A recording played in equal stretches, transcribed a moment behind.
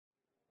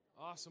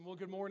Awesome. Well,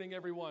 good morning,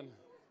 everyone.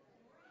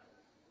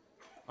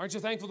 Aren't you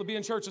thankful to be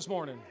in church this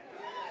morning?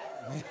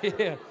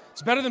 Yeah.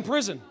 It's better than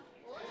prison.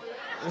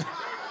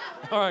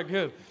 All right,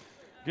 good.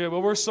 Good.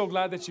 Well, we're so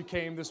glad that you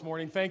came this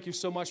morning. Thank you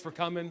so much for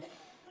coming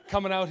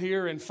out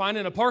here and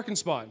finding a parking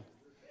spot.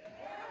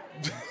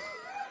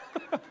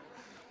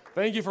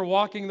 Thank you for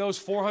walking those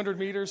 400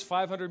 meters,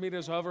 500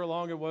 meters, however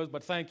long it was.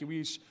 But thank you.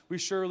 We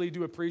surely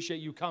do appreciate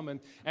you coming.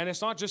 And it's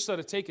not just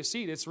to take a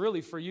seat. It's really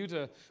for you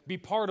to be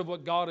part of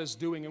what God is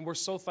doing. And we're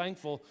so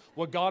thankful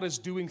what God is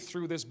doing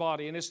through this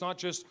body. And it's not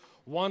just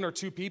one or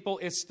two people.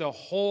 It's the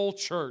whole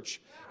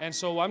church. And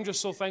so I'm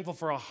just so thankful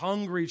for a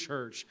hungry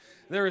church.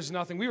 There is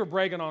nothing. We were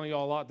bragging on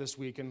y'all a lot this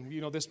week. And,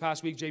 this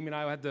past week, Jamie and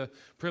I had the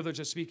privilege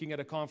of speaking at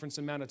a conference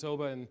in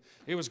Manitoba. And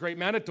it was great.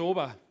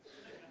 Manitoba.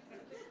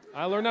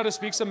 I learned how to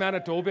speak some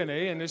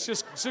Manitoban, and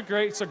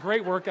it's a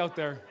great work out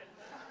there.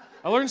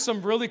 I learned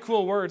some really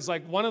cool words.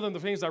 Like one of them, the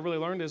things I really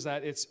learned is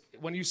that it's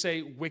when you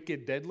say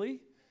wicked deadly,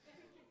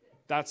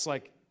 that's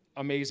like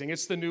amazing.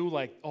 It's the new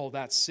like, oh,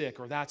 that's sick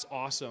or that's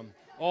awesome.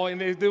 Oh,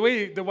 and the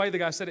way the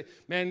guy said it,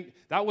 man,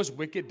 that was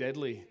wicked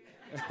deadly.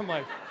 And I'm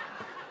like,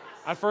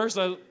 at first,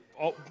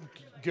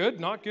 good,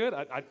 not good.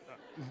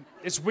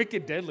 It's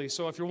wicked deadly.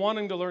 So if you're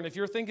wanting to learn, if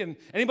you're thinking,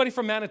 anybody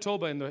from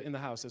Manitoba in the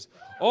house is,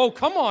 oh,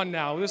 come on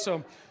now.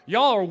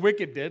 Y'all are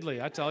wicked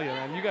deadly. I tell you,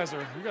 man, you guys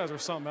are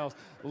something else.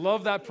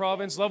 Love that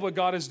province. Love what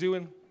God is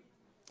doing.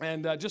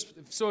 And just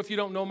so if you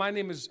don't know, my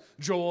name is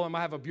Joel, and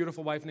I have a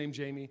beautiful wife named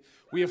Jamie.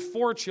 We have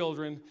 4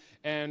 children,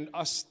 and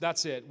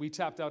that's it. We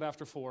tapped out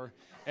after 4.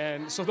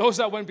 And so those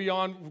that went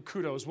beyond,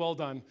 kudos, well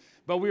done.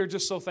 But we are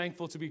just so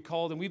thankful to be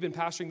called, and we've been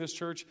pastoring this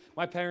church.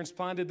 My parents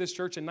planted this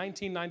church in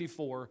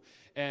 1994,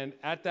 and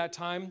at that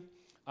time,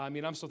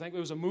 I'm so thankful.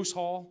 It was a moose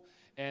hall,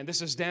 and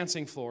this is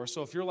dancing floor.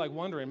 So if you're like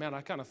wondering, man,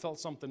 I kind of felt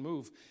something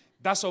move,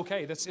 that's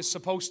okay. It's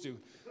supposed to.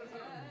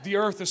 The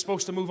earth is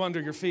supposed to move under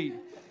your feet.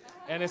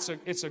 And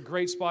it's a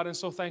great spot, and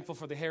so thankful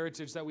for the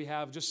heritage that we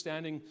have, just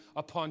standing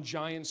upon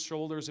giants'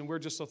 shoulders, and we're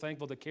just so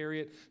thankful to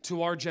carry it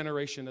to our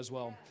generation as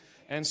well.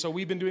 And so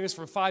we've been doing this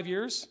for 5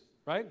 years,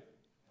 right?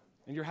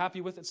 And you're happy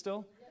with it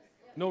still?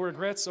 No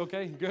regrets?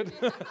 Okay, good.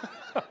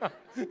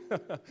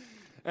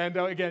 And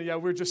again, yeah,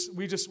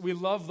 we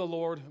love the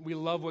Lord. We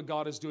love what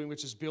God is doing,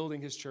 which is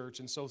building His church.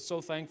 And so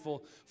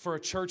thankful for a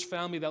church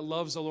family that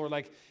loves the Lord.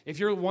 Like, if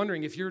you're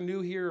wondering, if you're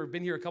new here or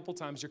been here a couple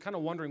times, you're kind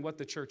of wondering what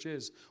the church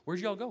is. Where'd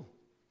y'all go?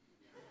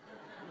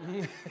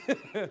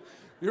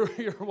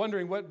 You're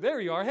wondering what, there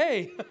you are,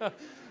 hey.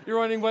 You're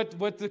wondering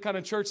what the kind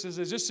of church this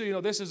is. Just so you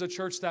know, this is a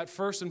church that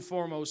first and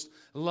foremost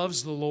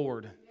loves the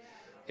Lord.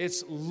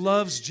 It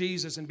loves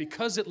Jesus, and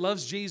because it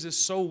loves Jesus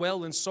so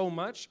well and so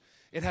much,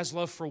 it has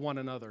love for one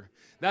another.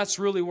 That's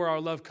really where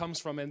our love comes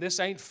from. And this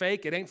ain't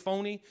fake. It ain't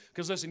phony.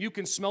 Because listen, you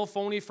can smell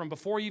phony from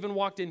before you even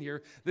walked in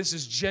here. This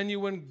is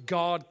genuine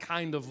God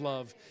kind of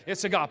love.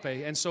 It's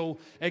agape. And so,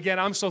 again,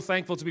 I'm so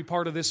thankful to be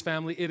part of this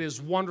family. It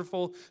is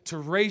wonderful to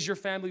raise your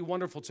family,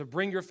 wonderful to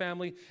bring your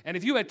family. And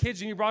if you had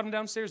kids and you brought them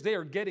downstairs, they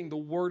are getting the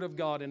Word of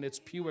God in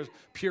its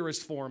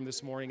purest form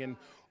this morning. And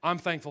I'm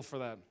thankful for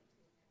that.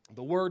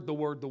 The Word, the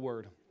Word, the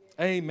Word.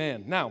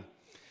 Amen. Now,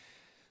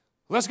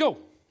 let's go.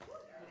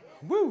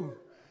 Woo!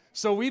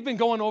 So we've been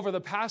going over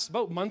the past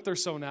about month or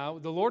so now.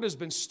 The Lord has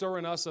been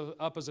stirring us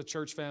up as a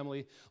church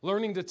family,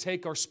 learning to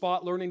take our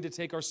spot, learning to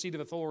take our seat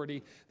of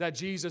authority that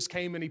Jesus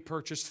came and He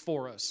purchased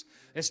for us.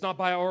 It's not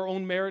by our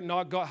own merit,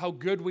 not how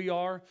good we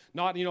are,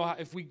 not,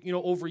 if we,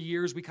 over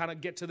years we kind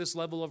of get to this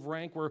level of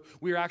rank where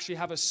we actually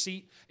have a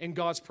seat in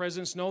God's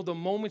presence. No, the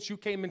moment you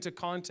came into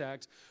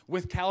contact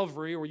with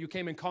Calvary or you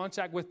came in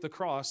contact with the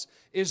cross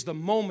is the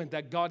moment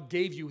that God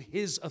gave you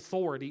His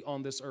authority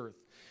on this earth.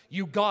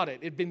 You got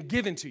it. It'd been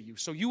given to you.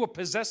 So you will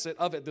possess it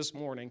of it this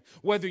morning.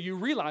 Whether you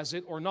realize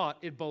it or not,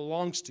 it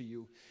belongs to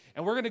you.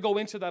 And we're going to go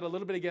into that a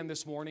little bit again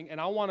this morning. And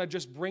I want to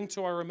just bring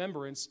to our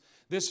remembrance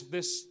this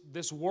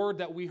word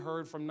that we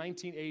heard from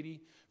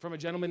 1980 from a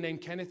gentleman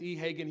named Kenneth E.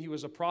 Hagin. He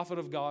was a prophet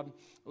of God.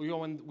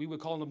 And we would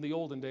call him the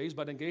olden days,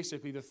 but in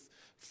basically the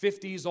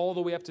 50s all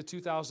the way up to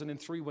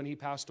 2003 when he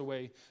passed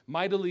away.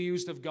 Mightily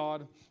used of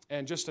God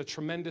and just a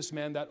tremendous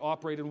man that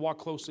operated and walked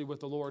closely with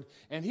the Lord.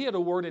 And he had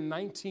a word in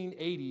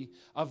 1980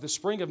 of the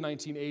spring of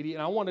 1980.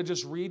 And I want to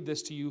just read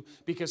this to you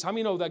because how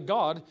many know that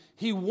God,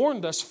 He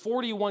warned us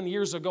 41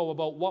 years ago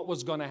about what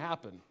was going to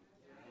happen.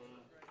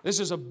 This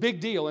is a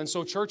big deal, and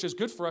so church is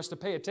good for us to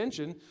pay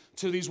attention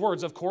to these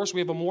words. Of course, we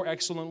have a more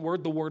excellent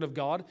word, the Word of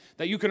God,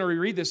 that you can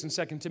read this in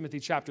 2 Timothy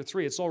chapter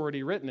 3. It's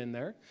already written in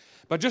there.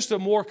 But just a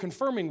more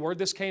confirming word,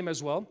 this came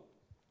as well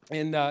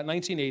in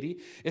 1980.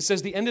 It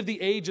says, the end of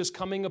the age is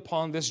coming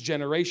upon this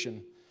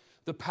generation.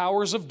 The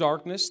powers of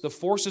darkness, the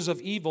forces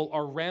of evil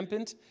are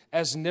rampant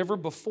as never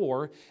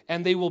before,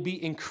 and they will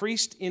be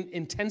increased in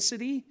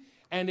intensity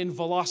and in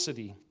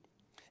velocity.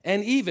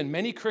 And even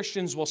many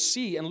Christians will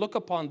see and look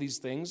upon these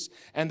things,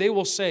 and they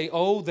will say,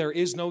 oh, there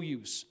is no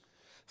use.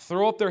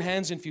 Throw up their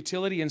hands in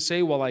futility and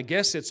say, well, I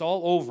guess it's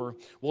all over.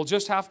 We'll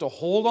just have to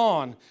hold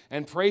on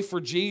and pray for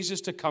Jesus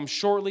to come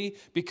shortly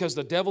because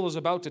the devil is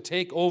about to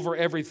take over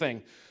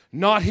everything.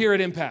 Not here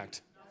at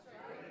Impact.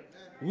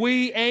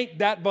 We ain't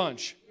that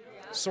bunch.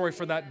 Sorry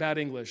for that bad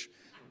English.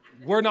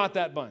 We're not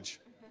that bunch.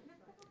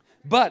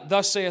 But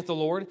thus saith the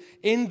Lord,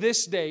 in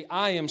this day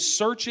I am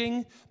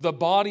searching the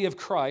body of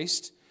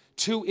Christ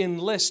to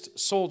enlist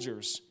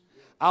soldiers.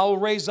 I'll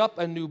raise up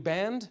a new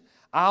band.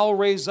 I'll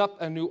raise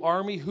up a new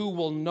army who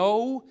will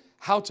know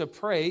how to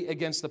pray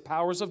against the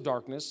powers of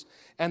darkness,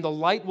 and the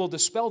light will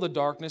dispel the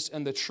darkness,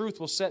 and the truth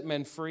will set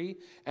men free,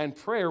 and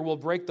prayer will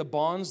break the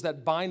bonds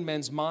that bind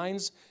men's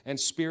minds and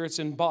spirits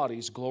and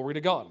bodies. Glory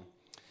to God.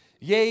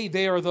 Yea,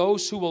 they are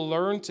those who will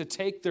learn to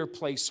take their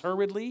place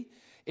hurriedly.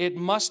 It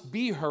must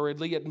be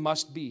hurriedly, it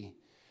must be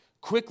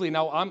quickly.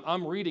 Now,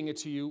 I'm reading it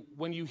to you.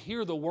 When you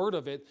hear the word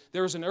of it,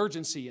 there's an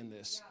urgency in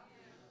this.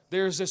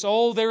 There's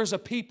a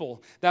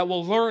people that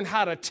will learn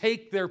how to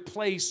take their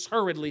place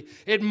hurriedly.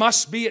 It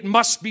must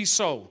be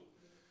so.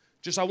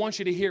 Just, I want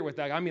you to hear with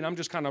that. I mean, I'm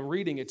just kind of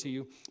reading it to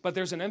you, but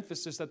there's an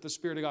emphasis that the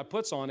Spirit of God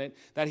puts on it,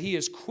 that He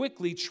is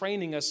quickly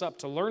training us up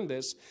to learn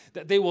this,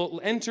 that they will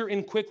enter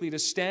in quickly to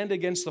stand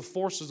against the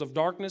forces of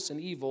darkness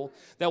and evil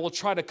that will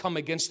try to come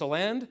against the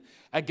land,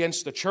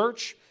 against the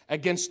church,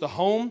 against the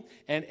home,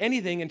 and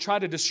anything, and try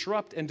to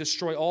disrupt and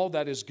destroy all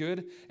that is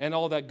good and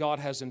all that God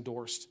has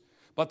endorsed.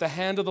 But the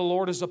hand of the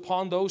Lord is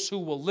upon those who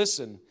will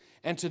listen,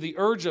 and to the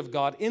urge of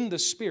God in the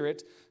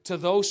Spirit, to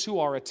those who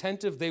are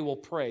attentive, they will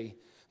pray.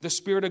 The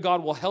Spirit of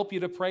God will help you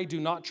to pray. Do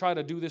not try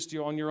to do this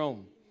on your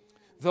own.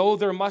 Though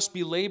there must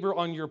be labor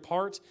on your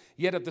part,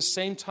 yet at the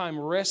same time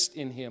rest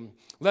in Him.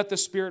 Let the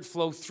Spirit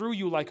flow through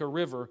you like a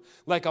river,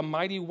 like a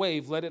mighty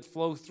wave, let it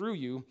flow through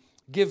you.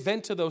 Give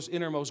vent to those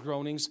innermost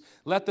groanings.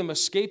 Let them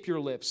escape your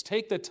lips.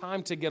 Take the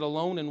time to get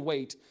alone and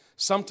wait.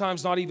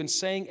 Sometimes not even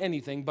saying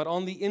anything, but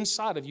on the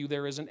inside of you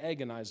there is an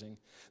agonizing.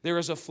 There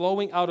is a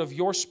flowing out of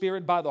your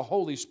spirit by the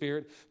Holy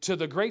Spirit to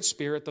the great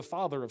Spirit, the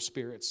Father of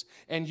spirits.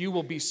 And you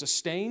will be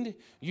sustained,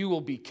 you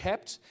will be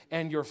kept,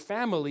 and your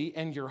family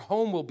and your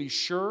home will be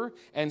sure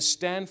and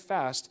stand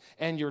fast,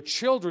 and your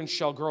children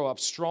shall grow up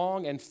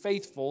strong and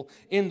faithful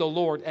in the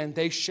Lord, and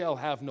they shall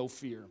have no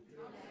fear.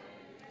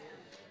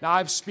 Now,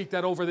 I speak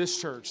that over this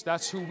church.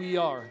 That's who we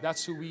are.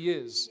 That's who He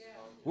is.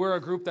 We're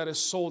a group that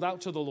is sold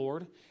out to the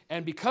Lord.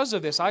 And because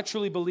of this, I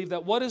truly believe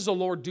that what is the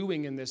Lord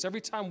doing in this?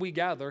 Every time we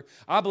gather,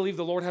 I believe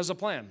the Lord has a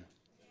plan.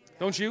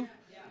 Don't you?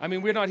 I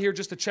mean, we're not here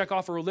just to check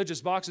off a religious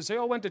box and say,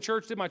 oh, I went to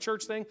church, did my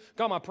church thing,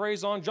 got my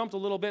praise on, jumped a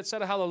little bit,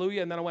 said a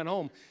hallelujah, and then I went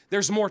home.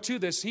 There's more to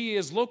this. He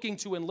is looking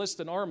to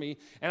enlist an army,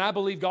 and I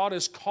believe God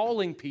is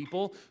calling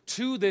people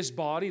to this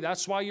body.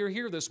 That's why you're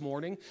here this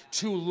morning,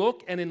 to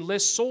look and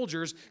enlist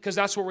soldiers, because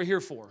that's what we're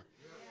here for.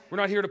 We're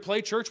not here to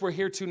play church. We're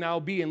here to now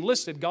be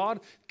enlisted. God,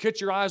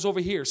 get your eyes over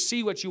here.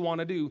 See what you want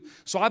to do.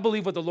 So I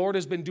believe what the Lord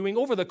has been doing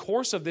over the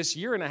course of this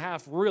year and a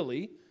half,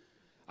 really.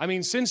 I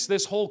mean, since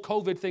this whole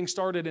COVID thing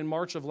started in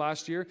March of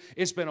last year,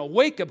 it's been a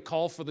wake-up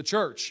call for the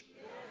church.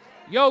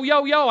 Yo,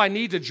 I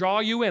need to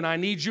draw you in. I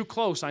need you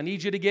close. I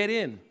need you to get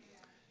in.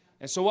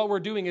 And so what we're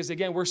doing is,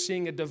 again, we're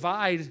seeing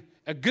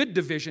a good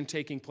division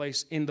taking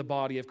place in the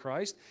body of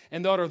Christ.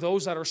 And that are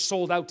those that are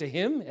sold out to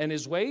Him and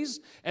His ways,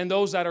 and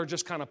those that are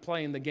just kind of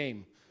playing the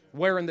game,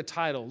 wearing the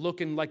title,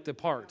 looking like the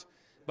part.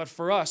 But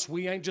for us,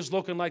 we ain't just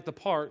looking like the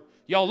part.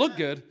 Y'all look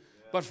good.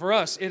 But for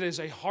us, it is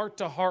a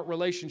heart-to-heart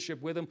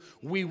relationship with Him.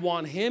 We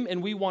want Him,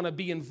 and we want to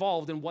be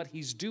involved in what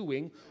He's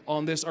doing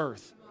on this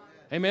earth.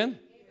 Amen?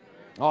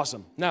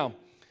 Awesome. Now,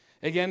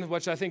 again,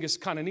 which I think is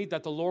kind of neat,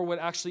 that the Lord would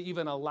actually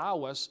even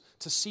allow us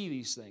to see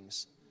these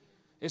things.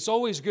 It's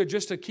always good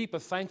just to keep a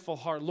thankful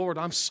heart. Lord,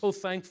 I'm so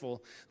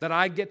thankful that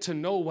I get to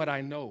know what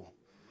I know.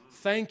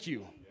 Thank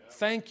you.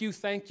 Thank you,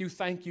 thank you,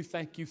 thank you,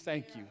 thank you,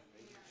 thank you.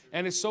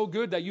 And it's so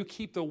good that you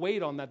keep the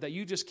weight on that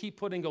you just keep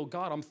putting, oh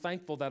God, I'm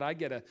thankful that I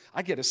get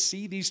to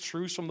see these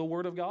truths from the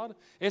Word of God.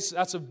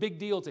 That's a big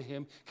deal to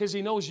Him, because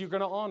He knows you're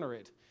going to honor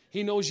it.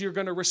 He knows you're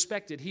going to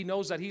respect it. He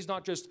knows that He's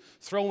not just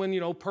throwing,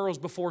 pearls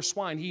before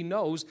swine. He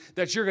knows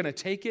that you're going to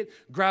take it,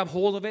 grab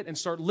hold of it, and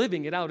start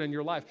living it out in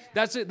your life.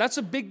 That's it. That's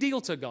a big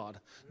deal to God.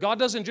 God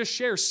doesn't just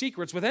share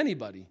secrets with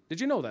anybody. Did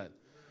you know that?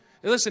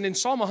 Listen, in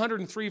Psalm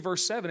 103,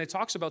 verse 7, it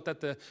talks about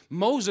that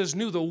Moses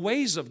knew the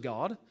ways of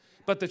God,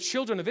 but the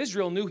children of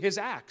Israel knew His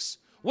acts.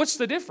 What's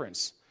the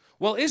difference?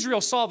 Well,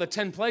 Israel saw the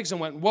 10 plagues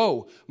and went,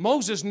 whoa.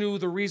 Moses knew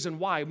the reason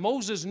why.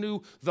 Moses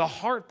knew the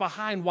heart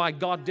behind why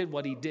God did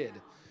what He did.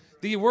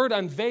 The word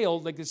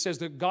unveiled, like it says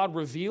that God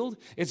revealed,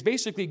 it's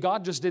basically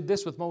God just did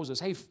this with Moses.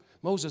 Hey,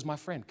 Moses, my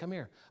friend, come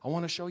here. I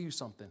want to show you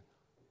something.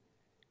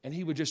 And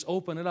He would just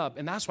open it up.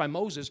 And that's why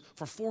Moses,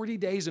 for 40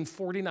 days and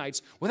 40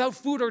 nights, without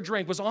food or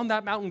drink, was on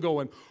that mountain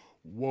going,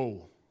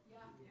 whoa.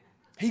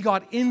 He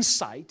got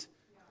insight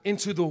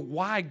into the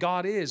why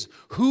God is,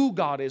 who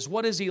God is,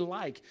 what is He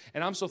like.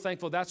 And I'm so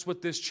thankful that's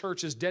what this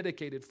church is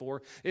dedicated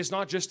for. It's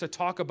not just to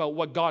talk about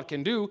what God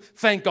can do.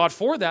 Thank God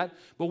for that.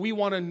 But we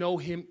want to know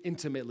Him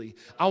intimately.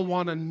 I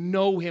want to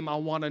know Him. I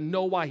want to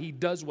know why He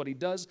does what He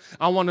does.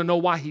 I want to know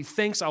why He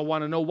thinks. I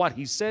want to know what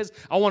He says.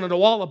 I want to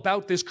know all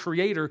about this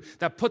Creator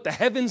that put the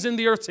heavens and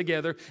the earth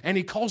together, and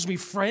He calls me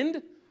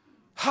friend.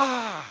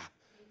 Ha!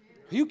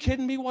 Are you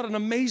kidding me? What an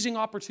amazing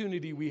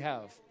opportunity we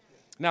have.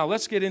 Now,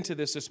 let's get into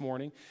this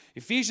morning.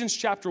 Ephesians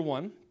chapter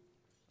 1,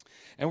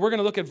 and we're going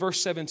to look at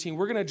verse 17.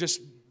 We're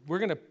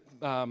going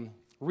to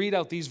read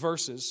out these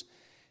verses.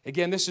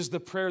 Again, this is the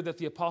prayer that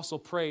the apostle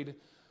prayed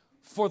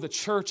for the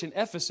church in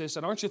Ephesus.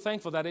 And aren't you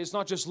thankful that it's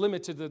not just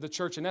limited to the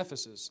church in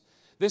Ephesus?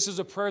 This is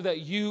a prayer that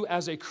you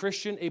as a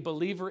Christian, a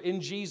believer in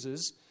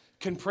Jesus,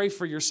 can pray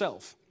for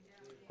yourself.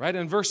 Right?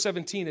 In verse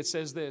 17, it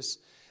says this,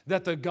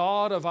 that the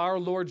God of our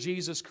Lord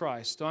Jesus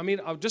Christ.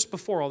 So, just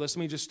before all this,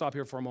 let me just stop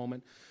here for a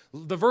moment.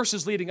 The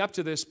verses leading up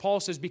to this, Paul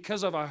says,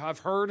 because I've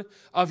heard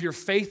of your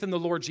faith in the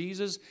Lord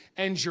Jesus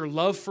and your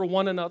love for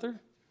one another.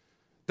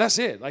 That's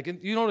it. Like,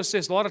 you notice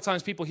this, a lot of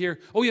times people hear,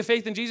 oh, you have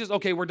faith in Jesus?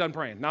 Okay, we're done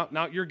praying.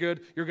 Now you're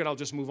good, I'll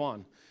just move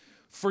on.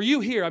 For you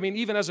here,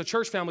 even as a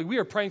church family, we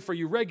are praying for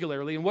you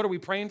regularly. And what are we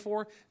praying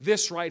for?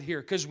 This right here.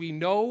 Because we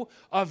know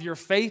of your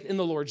faith in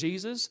the Lord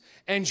Jesus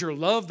and your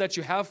love that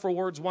you have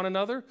towards one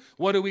another.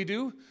 What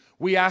do?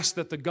 We ask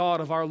that the God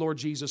of our Lord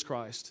Jesus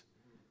Christ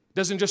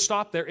doesn't just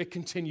stop there, it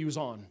continues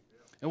on.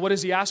 And what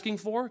is he asking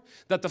for?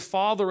 That the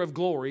Father of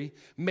glory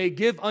may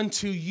give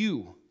unto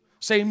you.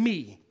 Say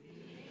me.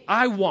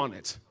 I want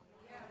it.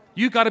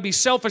 You've got to be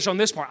selfish on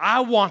this part. I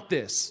want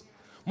this.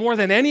 More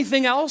than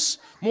anything else,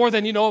 more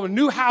than, a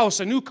new house,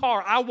 a new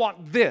car, I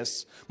want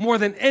this. More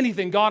than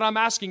anything, God, I'm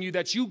asking you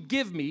that you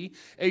give me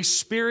a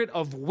spirit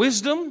of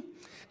wisdom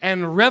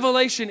and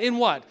revelation in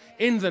what?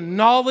 In the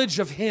knowledge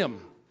of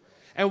Him.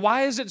 And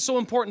why is it so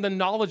important, the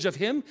knowledge of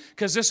Him?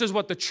 Because this is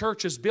what the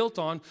church is built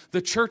on.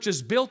 The church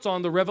is built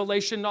on the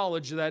revelation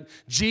knowledge that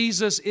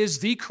Jesus is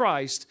the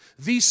Christ,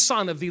 the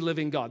Son of the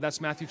living God.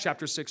 That's Matthew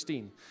chapter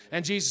 16.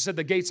 And Jesus said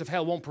the gates of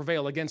hell won't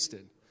prevail against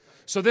it.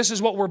 So this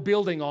is what we're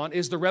building on,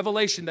 is the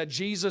revelation that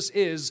Jesus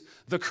is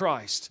the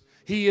Christ.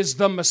 He is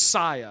the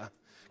Messiah.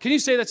 Can you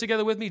say that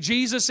together with me?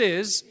 Jesus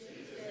is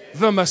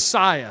the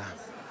Messiah.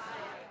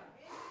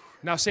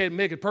 Now say it,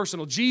 make it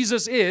personal.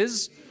 Jesus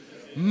is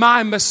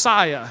my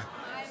Messiah.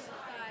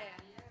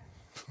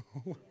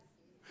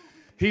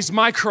 He's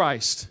my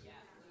Christ.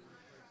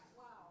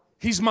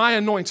 He's my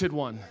anointed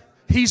one.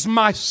 He's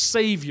my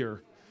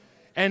Savior.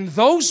 And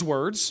those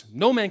words,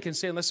 no man can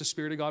say unless the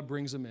Spirit of God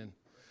brings them in.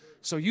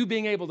 So you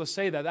being able to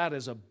say that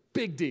is a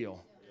big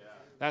deal.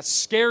 That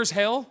scares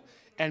hell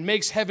and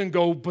makes heaven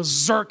go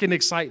berserk in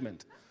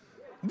excitement.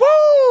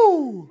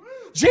 Woo!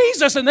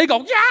 Jesus! And they go,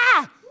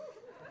 yeah!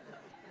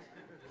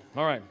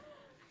 All right.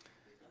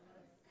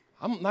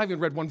 I'm not even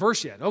read one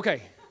verse yet.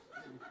 Okay.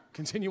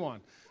 Continue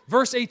on.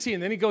 Verse 18,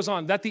 then he goes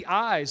on, that the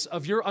eyes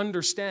of your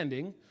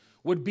understanding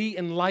would be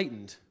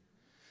enlightened,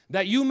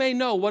 that you may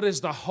know what is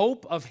the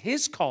hope of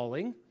His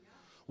calling,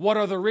 what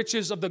are the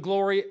riches of the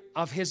glory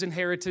of His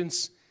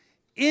inheritance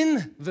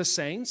in the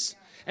saints.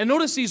 And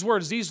notice these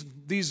words.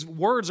 These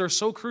words are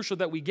so crucial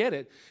that we get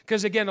it.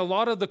 Because again, a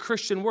lot of the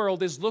Christian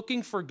world is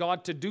looking for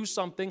God to do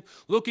something,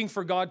 looking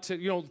for God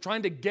to,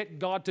 trying to get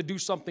God to do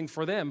something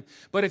for them.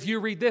 But if you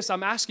read this,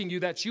 I'm asking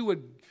you that you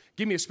would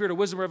give me a spirit of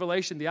wisdom,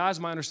 revelation, the eyes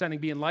of my understanding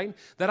be enlightened,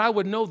 that I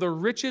would know the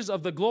riches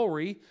of the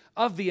glory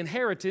of the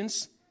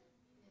inheritance.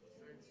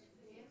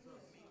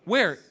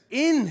 Where?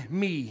 In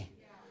me.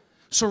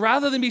 So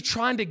rather than me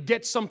trying to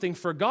get something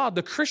for God,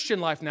 the Christian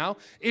life now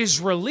is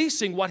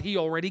releasing what He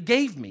already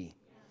gave me.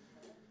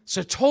 It's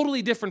a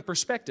totally different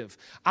perspective.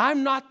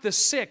 I'm not the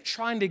sick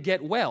trying to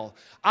get well.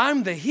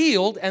 I'm the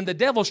healed, and the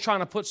devil's trying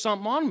to put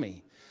something on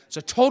me. It's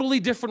a totally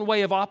different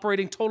way of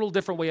operating, total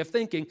different way of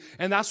thinking,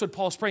 and that's what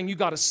Paul's praying. You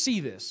got to see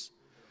this.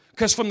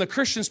 Because from the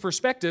Christian's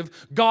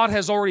perspective, God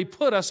has already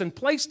put us and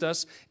placed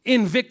us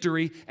in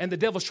victory, and the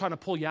devil's trying to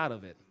pull you out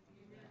of it.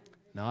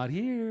 Not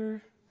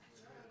here.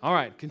 All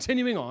right,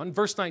 continuing on,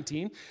 verse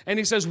 19, and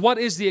he says, what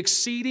is the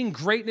exceeding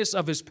greatness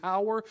of His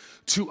power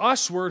to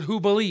usward who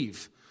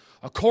believe?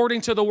 According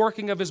to the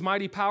working of His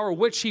mighty power,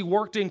 which He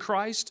worked in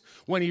Christ,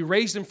 when He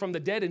raised Him from the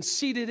dead and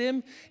seated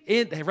Him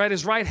at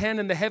His right hand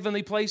in the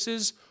heavenly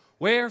places,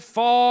 where?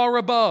 Far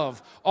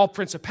above all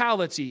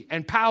principality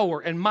and power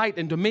and might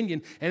and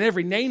dominion and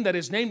every name that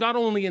is named, not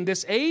only in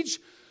this age,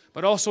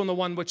 but also in the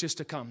one which is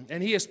to come.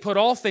 And He has put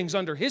all things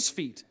under His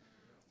feet.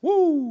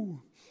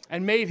 Woo!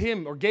 And made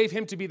Him, or gave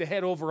Him to be the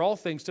head over all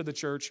things to the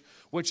church,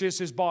 which is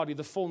His body,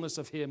 the fullness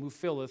of Him who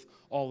filleth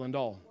all in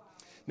all.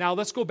 Now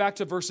let's go back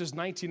to verses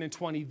 19 and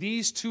 20.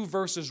 These two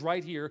verses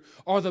right here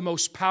are the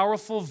most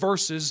powerful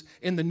verses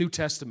in the New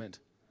Testament.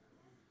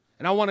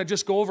 And I want to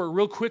just go over it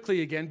real quickly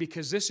again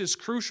because this is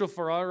crucial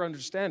for our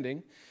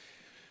understanding.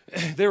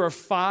 There are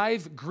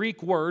 5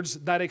 Greek words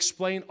that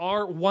explain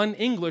our one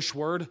English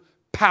word,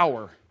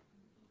 power.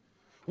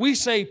 We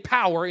say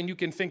power and you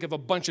can think of a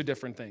bunch of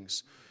different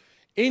things.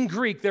 In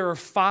Greek, there are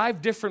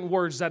 5 different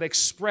words that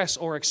express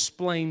or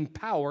explain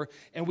power,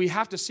 and we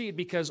have to see it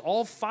because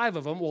all 5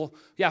 of them,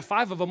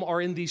 5 of them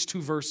are in these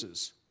 2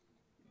 verses.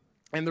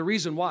 And the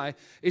reason why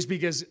is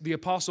because the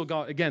Apostle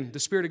God, again, the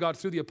Spirit of God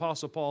through the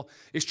Apostle Paul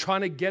is trying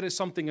to get us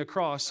something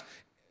across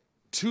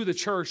to the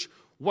church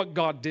what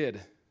God did.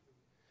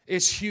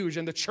 It's huge,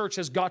 and the church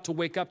has got to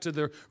wake up to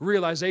the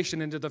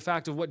realization and to the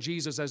fact of what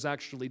Jesus has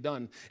actually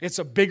done. It's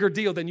a bigger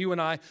deal than you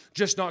and I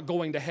just not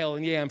going to hell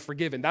and, yeah, I'm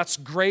forgiven. That's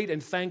great,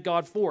 and thank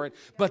God for it,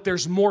 but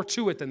there's more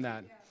to it than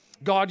that.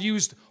 God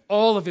used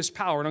all of his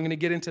power, and I'm going to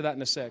get into that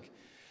in a sec.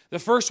 The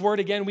first word,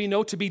 again, we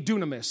know to be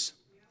dunamis.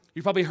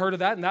 You've probably heard of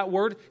that, and that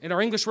word, in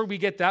our English word, we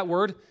get that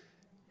word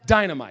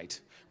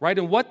dynamite, right?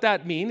 And what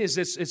that means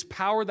is it's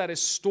power that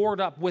is stored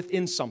up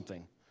within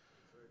something.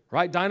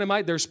 Right?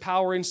 Dynamite, there's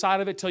power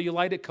inside of it till you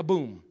light it,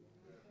 kaboom.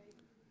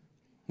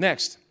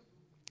 Next,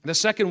 the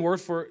second word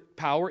for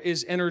power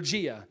is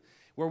energia,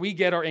 where we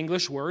get our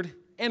English word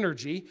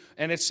energy,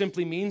 and it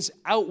simply means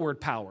outward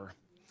power.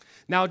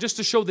 Now, just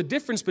to show the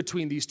difference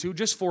between these two,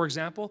 just for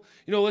example,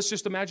 let's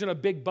just imagine a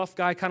big buff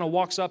guy kind of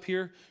walks up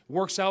here,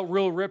 works out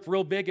real ripped,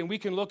 real big, and we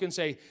can look and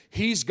say,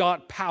 he's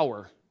got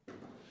power.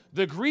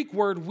 The Greek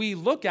word we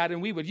look at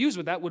and we would use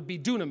with that would be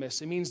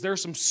dunamis. It means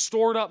there's some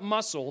stored up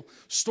muscle,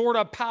 stored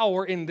up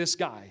power in this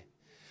guy.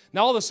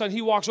 Now all of a sudden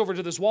he walks over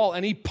to this wall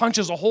and he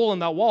punches a hole in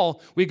that wall.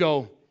 We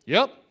go,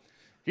 yep,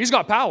 he's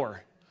got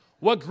power.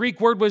 What Greek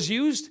word was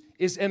used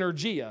is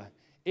energia.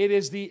 It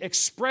is the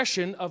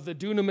expression of the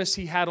dunamis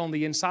he had on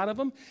the inside of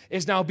him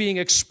is now being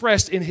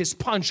expressed in his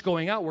punch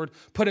going outward,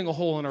 putting a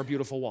hole in our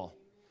beautiful wall.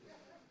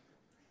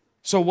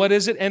 So what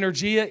is it?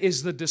 Energia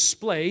is the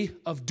display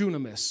of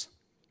dunamis.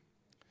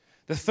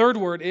 The third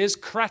word is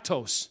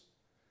kratos,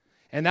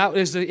 and that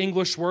is the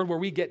English word where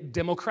we get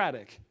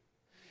democratic,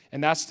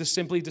 and that's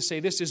simply to say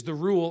this is the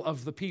rule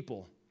of the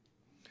people.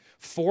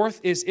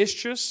 Fourth is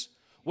ischus,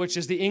 which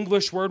is the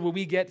English word where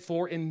we get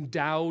for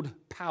endowed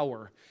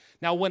power.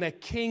 Now, when a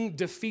king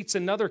defeats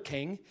another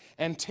king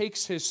and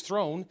takes his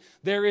throne,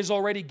 there is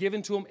already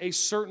given to him a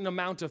certain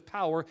amount of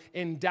power,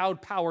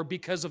 endowed power,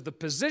 because of the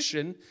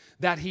position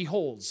that he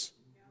holds.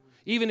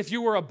 Even if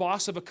you were a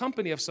boss of a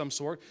company of some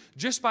sort,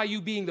 just by you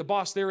being the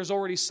boss, there is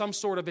already some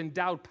sort of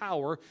endowed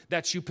power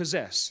that you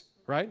possess,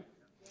 right?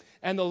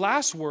 And the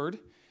last word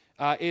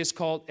is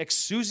called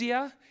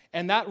exousia,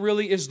 and that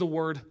really is the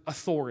word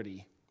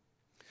authority.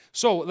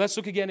 So let's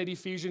look again at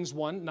Ephesians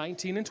 1,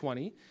 19 and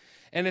 20.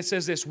 And it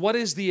says this, what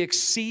is the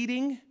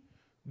exceeding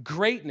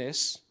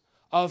greatness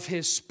of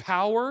his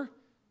power,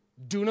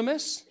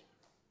 dunamis,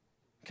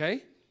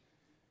 okay,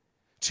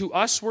 to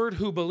usward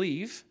who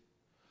believe,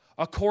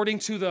 according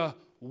to the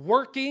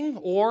working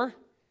or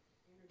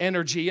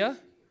energia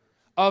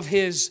of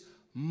his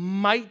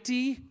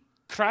mighty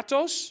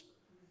kratos,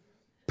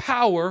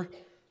 power,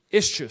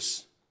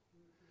 ischus.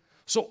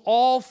 So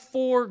all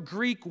four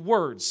Greek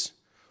words,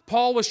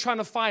 Paul was trying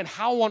to find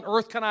how on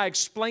earth can I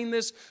explain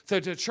this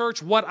to the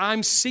church, what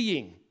I'm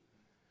seeing.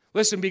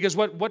 Listen, because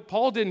what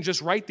Paul didn't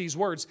just write these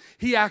words,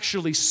 he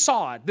actually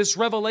saw it, this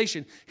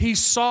revelation. He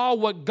saw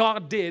what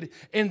God did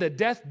in the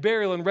death,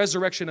 burial, and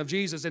resurrection of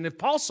Jesus. And if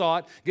Paul saw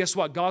it, guess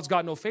what? God's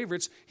got no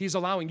favorites. He's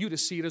allowing you to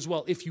see it as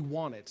well if you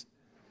want it.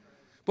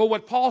 But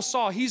what Paul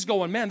saw, he's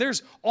going, man,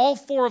 there's all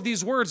four of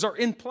these words are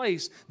in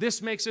place.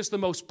 This makes this the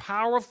most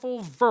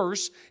powerful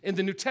verse in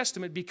the New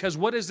Testament, because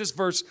what is this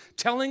verse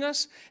telling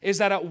us? Is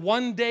that at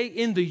one day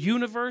in the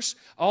universe,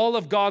 all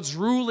of God's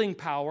ruling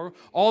power,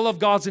 all of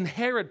God's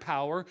inherent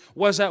power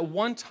was at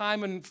one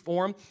time and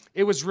form,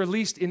 it was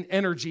released in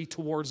energy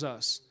towards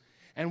us.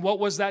 And what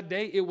was that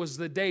day? It was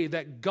the day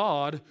that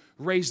God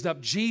raised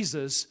up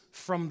Jesus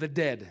from the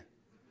dead.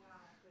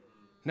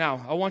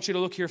 Now, I want you to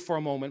look here for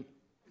a moment.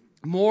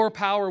 More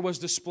power was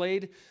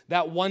displayed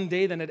that one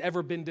day than had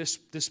ever been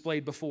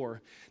displayed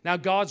before. Now,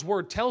 God's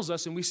word tells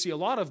us, and we see a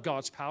lot of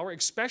God's power,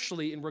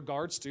 especially in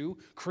regards to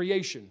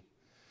creation.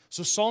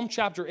 So Psalm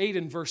chapter 8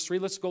 and verse 3,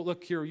 let's go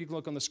look here. You can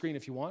look on the screen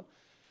if you want.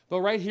 But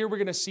right here, we're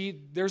going to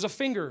see there's a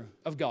finger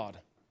of God.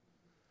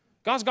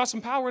 God's got some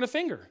power in a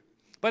finger.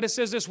 But it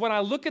says this, when I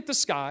look at the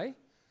sky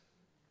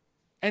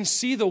and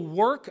see the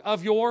work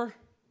of your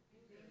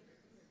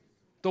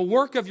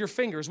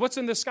fingers, what's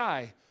in the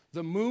sky?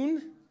 The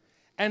moon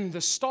and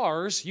the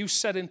stars you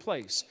set in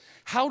place.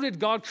 How did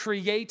God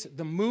create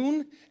the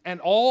moon and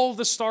all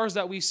the stars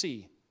that we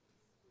see?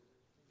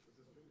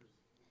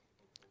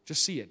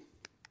 Just see it.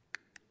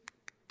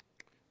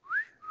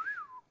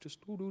 Just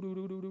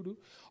do.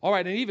 All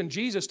right, and even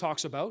Jesus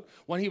talks about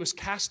when he was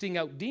casting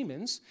out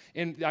demons,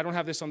 and I don't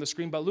have this on the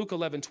screen, but Luke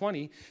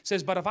 11:20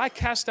 says, but if I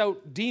cast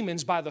out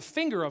demons by the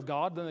finger of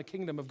God, then the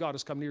kingdom of God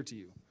has come near to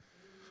you.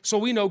 So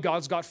we know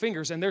God's got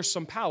fingers, and there's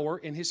some power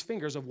in his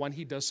fingers of when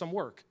he does some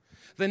work.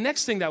 The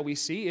next thing that we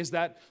see is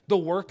that the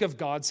work of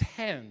God's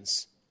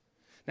hands.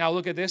 Now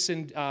look at this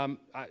in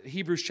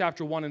Hebrews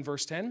chapter 1 and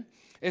verse 10.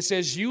 It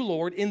says, you,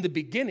 Lord, in the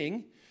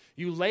beginning,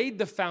 you laid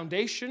the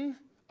foundation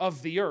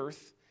of the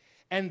earth,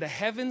 and the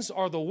heavens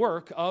are the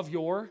work of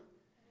your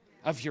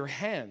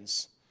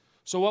hands.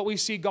 So what we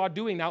see God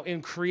doing now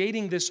in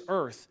creating this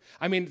earth,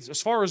 I mean,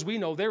 as far as we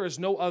know, there is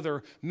no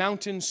other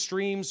mountains,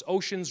 streams,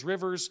 oceans,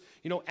 rivers,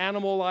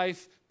 animal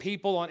life,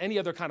 people on any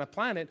other kind of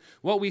planet.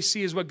 What we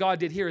see is what God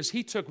did here is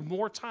he took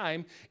more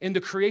time in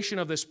the creation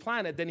of this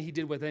planet than he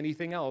did with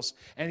anything else.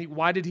 And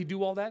why did he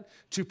do all that?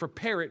 To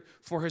prepare it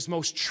for his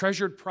most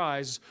treasured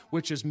prize,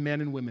 which is men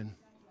and women.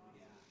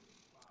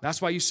 That's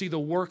why you see the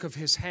work of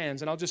his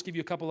hands. And I'll just give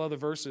you a couple other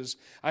verses.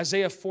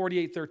 Isaiah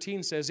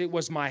 48:13 says, "It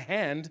was my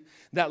hand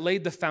that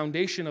laid the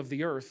foundation of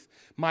the earth,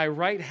 my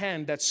right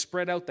hand that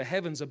spread out the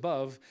heavens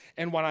above,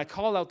 and when I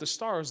call out the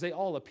stars, they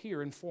all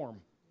appear in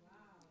form." Wow.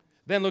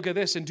 Then look at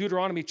this in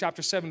Deuteronomy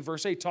chapter 7,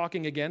 verse 8,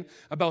 talking again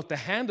about the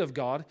hand of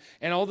God.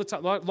 And all the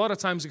time, a lot of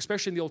times,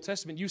 especially in the Old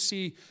Testament, you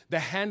see the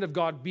hand of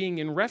God being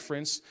in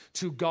reference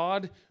to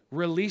God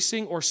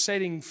releasing or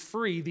setting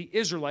free the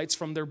Israelites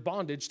from their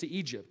bondage to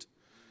Egypt.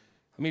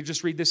 Let me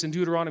just read this in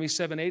Deuteronomy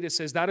 7:8. It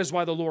says, "That is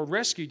why the Lord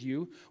rescued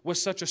you with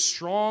such a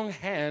strong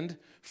hand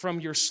from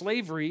your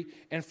slavery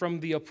and from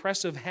the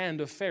oppressive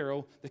hand of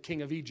Pharaoh, the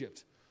king of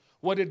Egypt."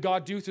 What did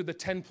God do through the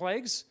 10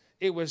 plagues?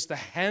 It was the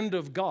hand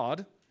of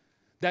God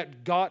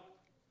that got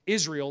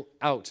Israel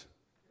out.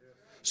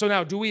 So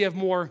now, do we have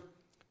more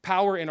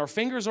power in our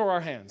fingers or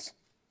our hands?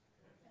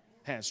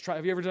 Hands.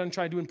 Have you ever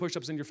tried doing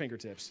push-ups in your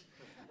fingertips?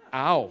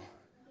 Ow.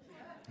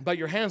 But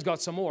your hands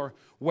got some more.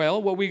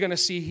 Well, what we're going to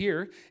see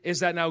here is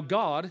that now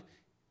God,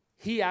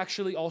 he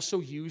actually also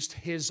used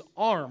his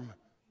arm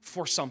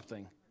for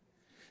something.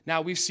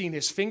 Now, we've seen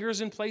his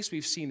fingers in place.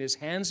 We've seen his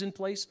hands in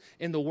place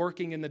in the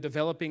working and the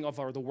developing of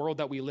the world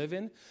that we live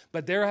in.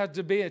 But there had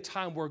to be a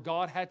time where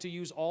God had to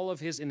use all of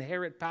his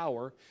inherent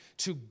power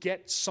to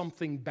get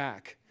something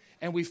back.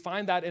 And we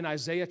find that in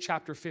Isaiah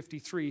chapter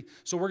 53.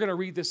 So we're going to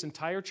read this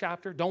entire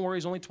chapter. Don't worry,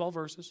 it's only 12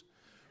 verses.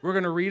 We're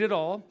going to read it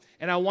all,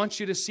 and I want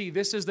you to see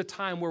this is the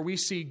time where we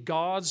see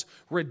God's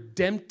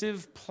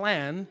redemptive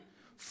plan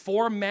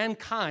for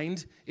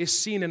mankind is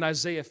seen in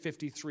Isaiah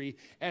 53.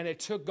 And it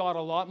took God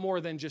a lot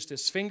more than just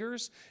his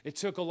fingers. It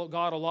took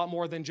God a lot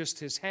more than just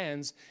his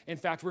hands. In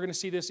fact, we're going to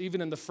see this even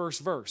in the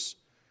first verse.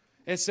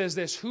 It says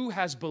this, "Who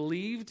has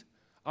believed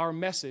our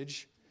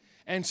message,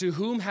 and to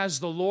whom has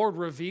the Lord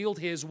revealed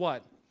his"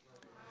 what?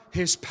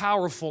 His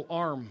powerful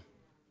arm.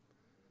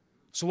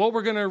 So what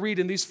we're going to read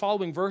in these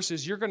following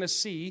verses, you're going to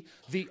see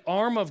the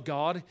arm of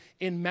God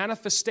in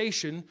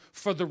manifestation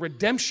for the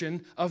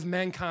redemption of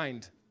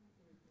mankind.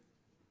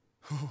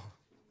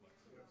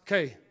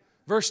 Okay,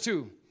 verse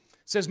 2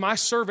 says, "My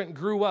servant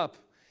grew up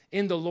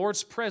in the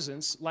Lord's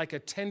presence like a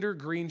tender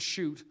green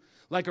shoot,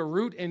 like a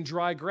root in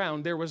dry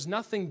ground. There was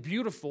nothing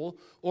beautiful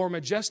or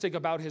majestic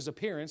about his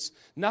appearance,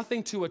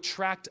 nothing to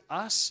attract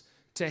us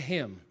to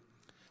him."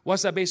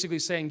 What's that basically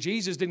saying?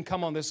 Jesus didn't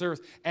come on this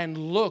earth and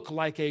look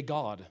like a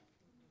God.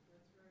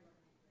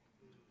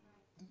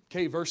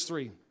 Okay, verse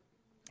 3.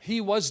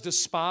 "He was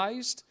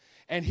despised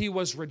and he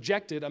was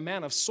rejected, a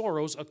man of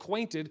sorrows,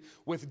 acquainted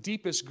with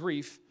deepest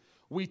grief.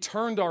 We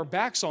turned our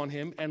backs on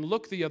him and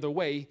looked the other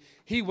way.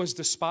 He was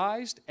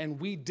despised and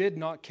we did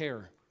not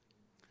care.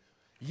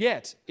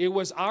 Yet it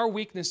was our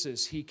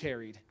weaknesses he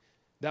carried."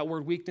 That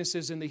word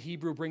weaknesses in the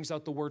Hebrew brings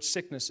out the word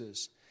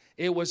sicknesses.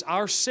 It was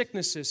our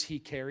sicknesses he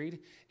carried.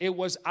 It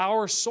was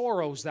our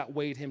sorrows that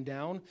weighed him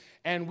down.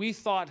 And we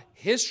thought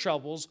his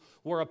troubles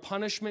were a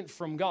punishment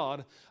from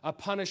God, a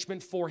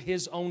punishment for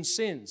his own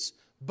sins.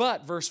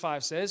 But, verse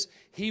 5 says,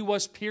 he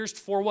was pierced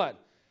for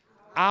what?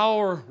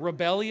 Our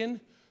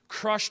rebellion,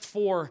 crushed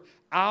for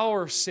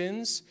our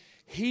sins.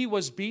 He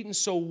was beaten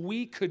so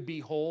we could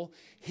be whole.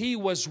 He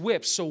was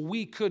whipped so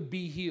we could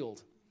be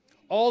healed.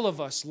 All of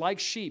us, like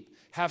sheep,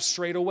 have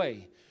strayed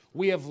away.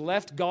 We have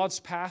left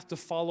God's path to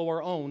follow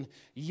our own.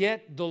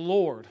 Yet the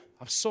Lord,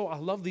 I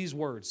love these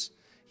words.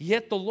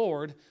 Yet the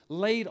Lord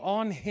laid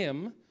on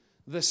him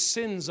the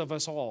sins of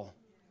us all.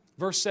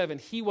 Verse 7,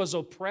 "He was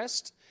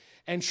oppressed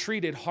and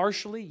treated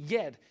harshly,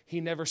 yet he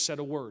never said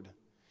a word.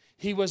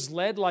 He was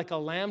led like a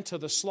lamb to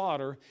the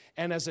slaughter,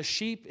 and as a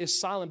sheep is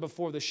silent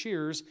before the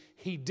shearers,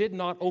 he did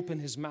not open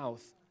his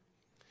mouth.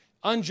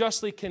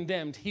 Unjustly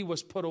condemned, he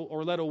was put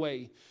or led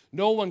away.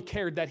 No one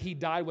cared that he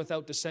died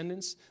without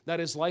descendants,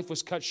 that his life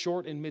was cut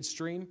short in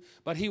midstream.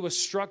 But he was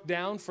struck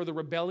down for the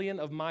rebellion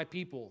of my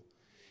people.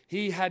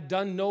 He had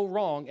done no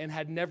wrong and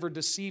had never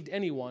deceived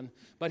anyone,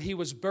 but he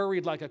was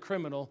buried like a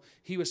criminal.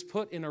 He was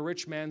put in a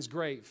rich man's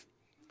grave.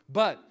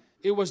 But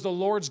it was the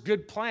Lord's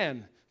good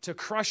plan to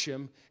crush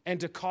him and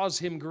to cause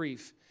him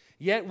grief.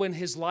 Yet when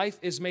his life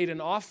is made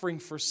an offering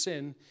for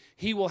sin,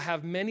 he will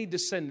have many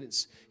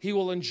descendants. He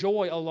will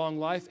enjoy a long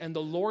life, and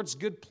the Lord's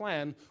good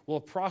plan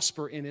will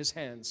prosper in his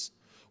hands.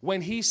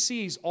 When he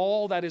sees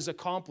all that is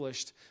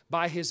accomplished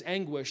by his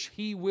anguish,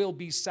 he will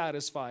be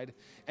satisfied.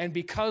 And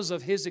because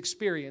of his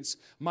experience,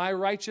 my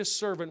righteous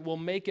servant will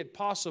make it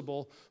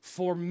possible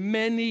for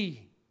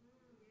many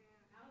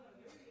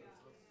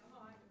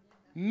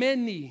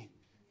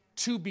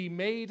to be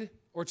made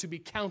or to be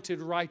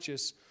counted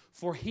righteous,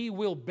 for he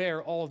will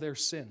bear all their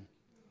sin.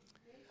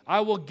 I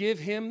will give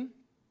him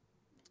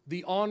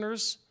the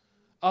honors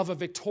of a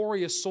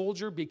victorious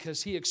soldier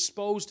because he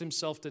exposed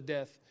himself to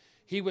death.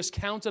 He was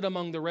counted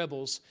among the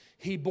rebels.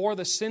 He bore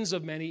the sins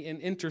of many and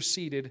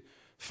interceded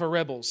for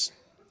rebels.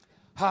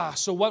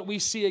 So what we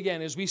see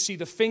again is we see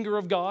the finger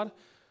of God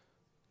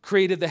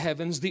created the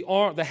heavens,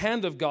 the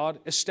hand of God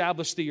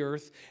established the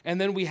earth, and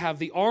then we have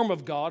the arm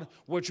of God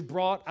which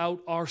brought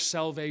out our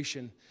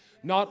salvation.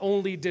 Not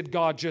only did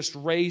God just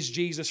raise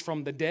Jesus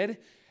from the dead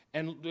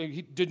And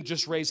he didn't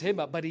just raise him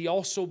up, but he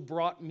also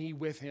brought me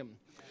with him.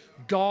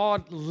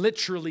 God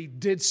literally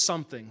did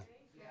something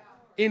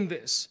in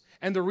this.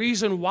 And the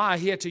reason why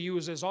he had to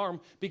use his arm,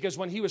 because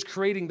when he was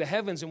creating the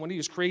heavens and when he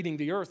was creating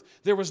the earth,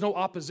 there was no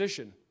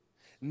opposition.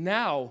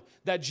 Now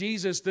that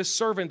Jesus, this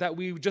servant that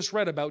we just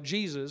read about,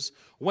 Jesus,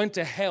 went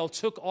to hell,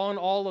 took on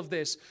all of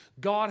this,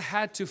 God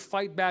had to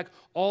fight back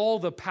all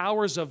the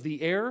powers of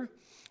the air,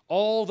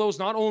 all those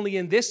not only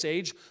in this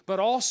age, but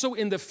also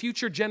in the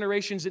future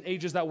generations and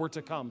ages that were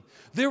to come.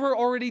 There were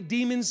already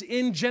demons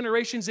in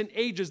generations and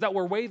ages that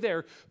were way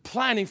there,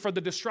 planning for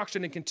the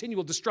destruction and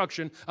continual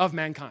destruction of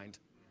mankind.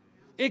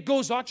 It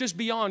goes not just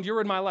beyond your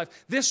and my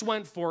life. This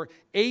went for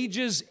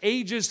ages,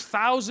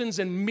 thousands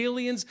and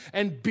millions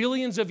and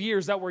billions of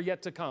years that were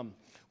yet to come.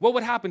 What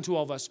would happen to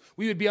all of us?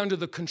 We would be under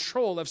the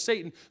control of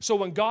Satan. So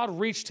when God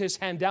reached his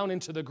hand down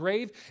into the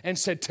grave and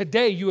said,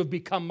 today you have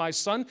become my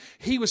son,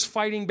 he was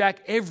fighting back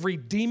every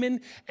demon,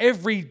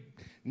 every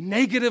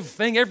negative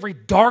thing, every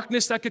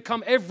darkness that could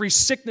come, every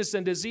sickness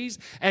and disease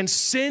and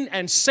sin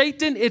and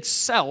Satan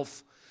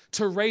itself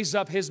to raise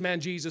up his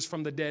man Jesus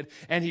from the dead.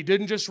 And he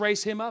didn't just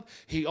raise him up,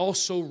 he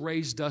also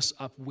raised us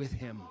up with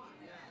him.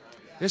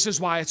 This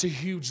is why it's a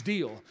huge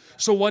deal.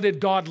 So what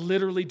did God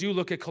literally do?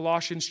 Look at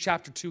Colossians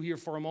chapter 2 here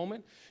for a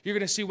moment. You're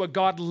going to see what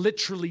God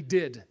literally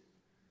did. It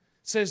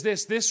says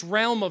this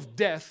realm of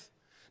death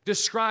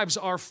describes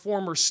our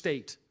former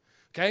state.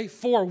 Okay?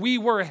 For we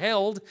were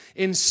held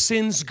in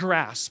sin's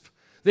grasp.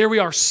 There we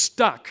are,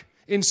 stuck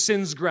in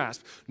sin's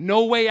grasp.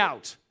 No way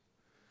out.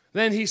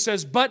 Then he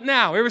says, but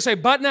now. Everybody say,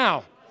 but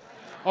now.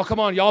 Oh, come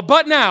on, y'all.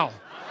 But now.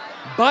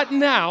 But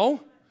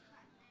now,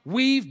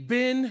 we've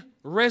been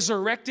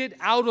resurrected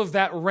out of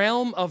that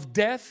realm of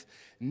death,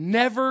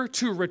 never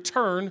to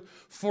return,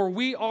 for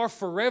we are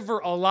forever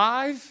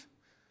alive.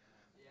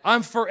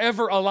 I'm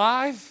forever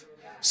alive.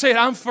 Say it,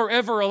 I'm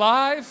forever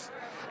alive,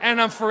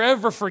 and I'm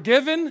forever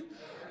forgiven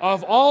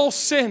of all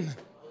sin.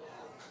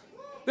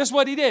 This is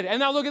what he did.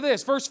 And now look at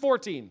this, verse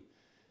 14.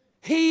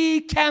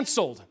 He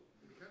canceled.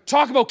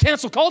 Talk about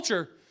cancel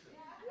culture.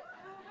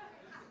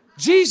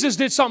 Jesus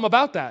did something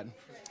about that.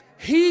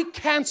 He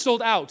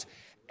canceled out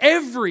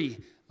every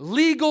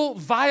legal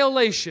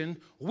violation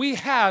we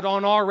had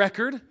on our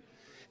record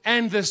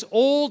and this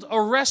old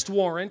arrest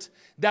warrant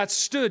that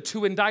stood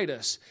to indict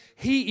us.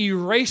 He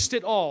erased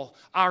it all.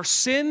 Our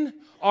sin,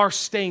 our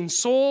stained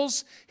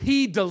souls,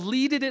 he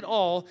deleted it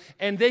all,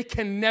 and they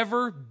can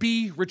never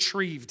be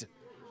retrieved.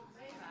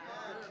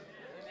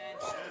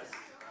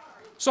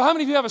 So how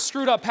many of you have a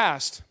screwed up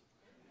past?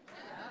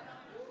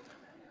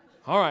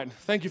 All right.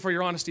 Thank you for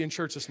your honesty in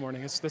church this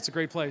morning. That's a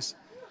great place.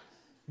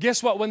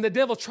 Guess what? When the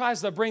devil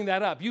tries to bring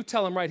that up, you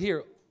tell him right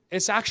here,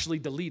 it's actually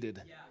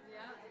deleted.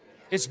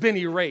 It's been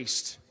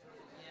erased.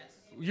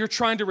 You're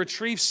trying to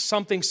retrieve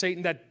something,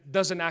 Satan, that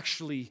doesn't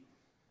actually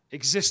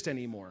exist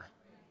anymore.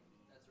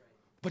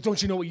 But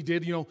don't you know what you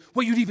did? You know,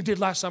 what you even did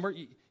last summer?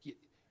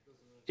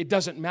 It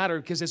doesn't matter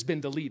because it's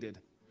been deleted.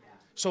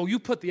 So you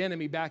put the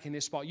enemy back in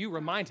his spot. You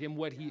remind him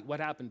what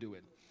happened to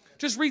it.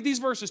 Just read these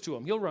verses to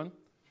him. He'll run.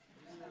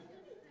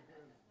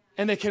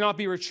 And they cannot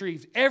be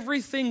retrieved.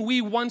 Everything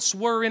we once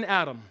were in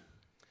Adam,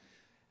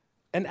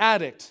 an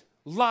addict,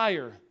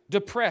 liar,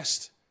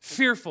 depressed,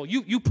 fearful,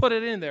 you put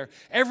it in there.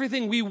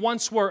 Everything we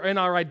once were in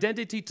our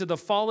identity to the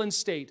fallen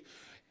state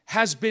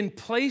has been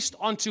placed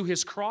onto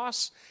his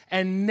cross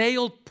and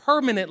nailed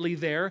permanently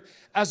there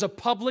as a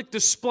public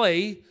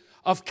display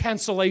of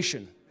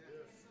cancellation.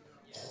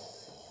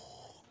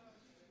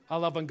 I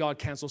love when God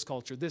cancels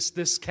culture.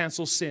 This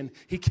cancels sin.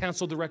 He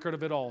canceled the record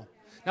of it all.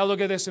 Now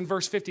look at this in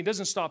verse 15. It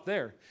doesn't stop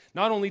there.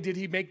 Not only did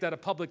he make that a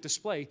public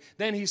display,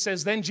 then he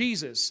says, then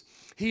Jesus,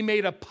 he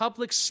made a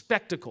public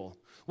spectacle.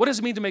 What does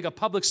it mean to make a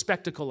public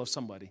spectacle of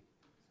somebody?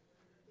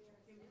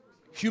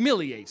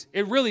 Humiliate.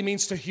 It really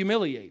means to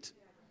humiliate.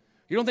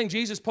 You don't think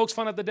Jesus pokes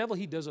fun at the devil?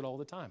 He does it all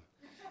the time.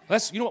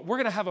 You know what? We're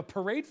going to have a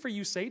parade for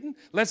you, Satan.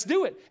 Let's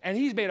do it. And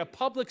he's made a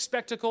public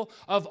spectacle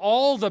of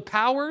all the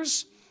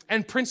powers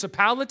and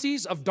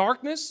principalities of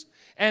darkness.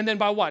 And then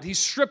by what? He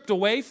stripped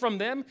away from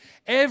them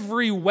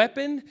every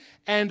weapon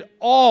and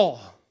all,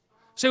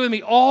 say with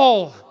me,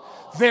 all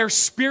their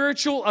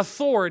spiritual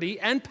authority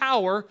and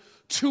power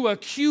to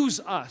accuse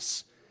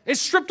us.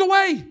 It's stripped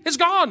away. It's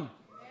gone.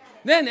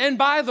 Then, and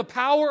by the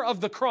power of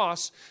the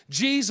cross,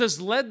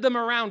 Jesus led them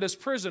around as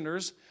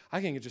prisoners.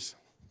 I think it just...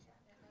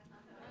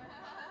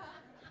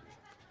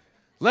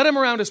 led them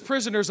around as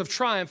prisoners of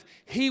triumph.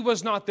 He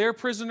was not their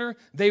prisoner.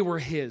 They were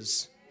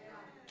his.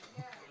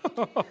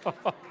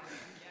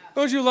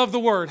 Don't you love the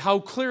word? How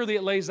clearly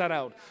it lays that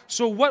out.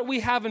 So what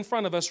we have in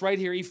front of us right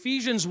here,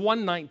 Ephesians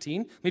 1:19.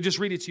 Let me just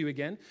read it to you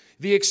again.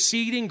 The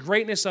exceeding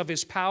greatness of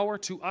his power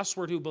to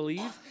usward who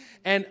believe.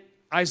 And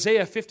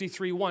Isaiah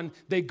 53:1,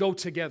 they go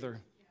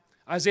together.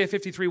 Isaiah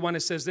 53:1,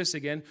 it says this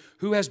again.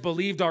 Who has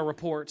believed our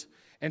report?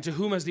 And to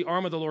whom has the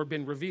arm of the Lord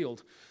been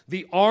revealed?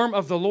 The arm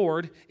of the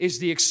Lord is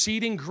the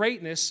exceeding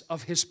greatness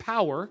of his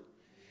power.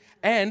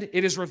 And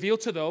it is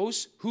revealed to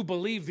those who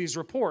believe these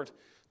report.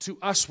 To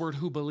usward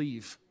who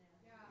believe.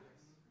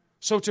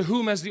 So to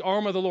whom has the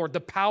arm of the Lord,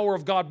 the power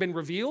of God been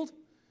revealed?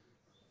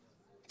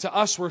 To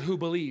usward who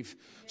believe.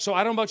 So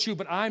I don't know about you,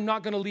 but I'm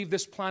not going to leave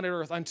this planet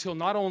Earth until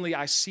not only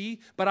I see,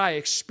 but I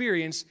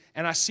experience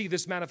and I see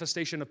this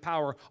manifestation of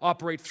power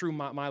operate through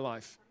my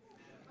life.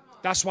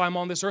 That's why I'm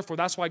on this earth for.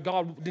 That's why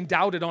God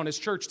endowed it on His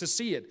church to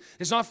see it.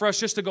 It's not for us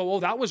just to go, oh,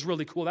 that was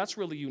really cool. That's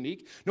really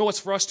unique. No, it's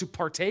for us to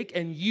partake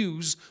and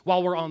use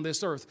while we're on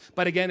this earth.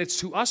 But again, it's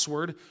to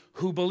usward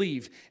who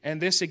believe.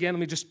 And this, again, let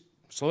me just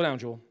slow down,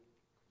 Joel.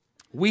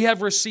 We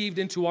have received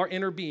into our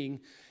inner being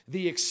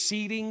the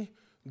exceeding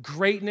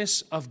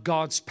greatness of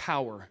God's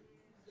power.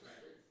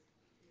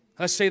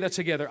 Let's say that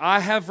together.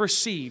 I have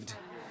received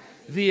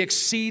the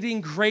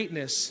exceeding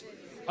greatness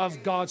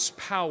of God's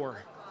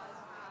power.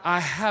 I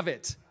have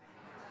it.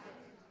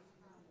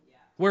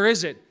 Where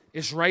is it?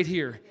 It's right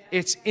here.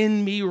 It's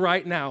in me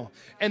right now.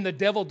 And the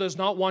devil does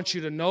not want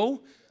you to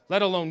know,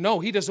 let alone know.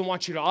 He doesn't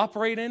want you to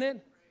operate in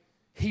it.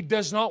 He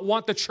does not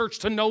want the church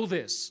to know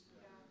this.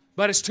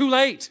 But it's too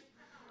late.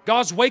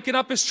 God's waking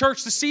up His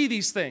church to see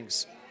these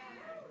things.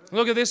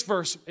 Look at this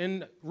verse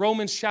in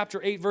Romans chapter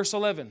 8, verse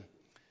 11.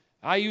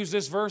 I use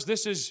this verse.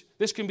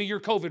 This can be your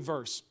COVID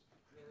verse.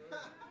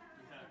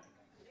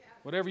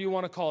 Whatever you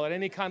want to call it,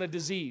 any kind of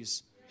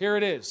disease. Here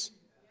it is.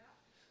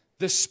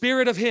 The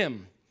Spirit of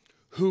Him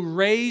who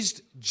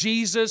raised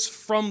Jesus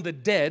from the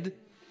dead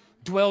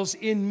dwells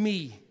in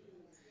me.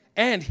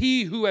 And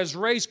He who has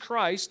raised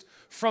Christ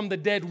from the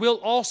dead will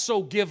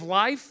also give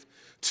life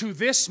to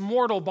this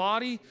mortal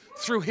body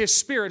through His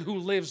Spirit who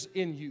lives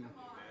in you.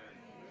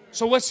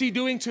 So what's He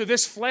doing to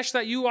this flesh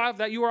that you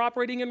are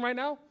operating in right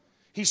now?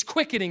 He's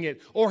quickening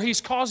it, or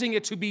He's causing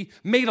it to be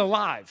made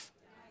alive.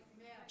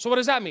 So what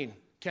does that mean?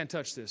 Can't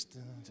touch this.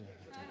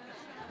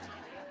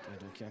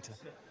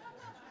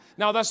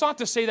 Now, that's not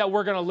to say that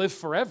we're going to live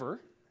forever.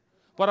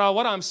 But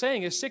what I'm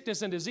saying is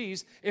sickness and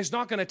disease is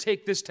not going to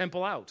take this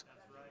temple out.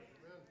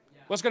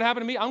 What's going to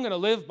happen to me? I'm going to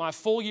live my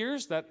full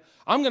years. That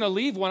I'm going to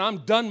leave when I'm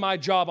done my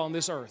job on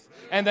this earth.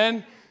 And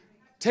then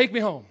take me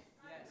home.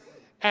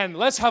 And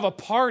let's have a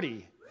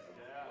party.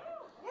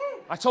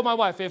 I told my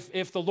wife,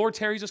 if the Lord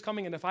tarries is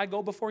coming and if I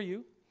go before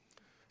you,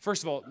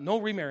 first of all, no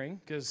remarrying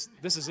because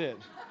this is it.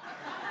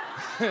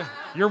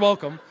 You're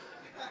welcome.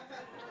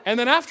 And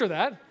then after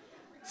that,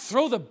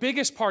 throw the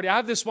biggest party. I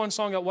have this one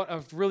song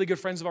of really good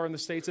friends of ours in the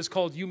States. It's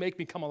called You Make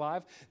Me Come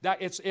Alive.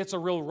 It's a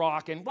real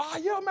rock and, wow,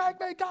 you make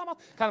me come alive.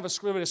 Kind of a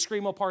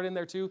screamo part in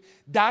there too.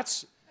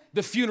 That's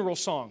the funeral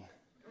song.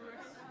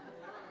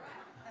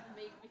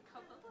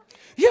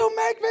 You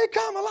make me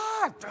come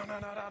alive.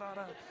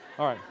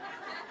 All right.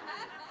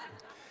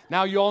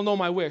 Now you all know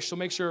my wish, so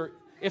make sure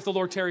if the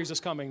Lord tarries is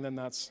coming, then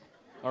that's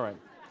all right.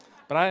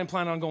 But I didn't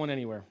plan on going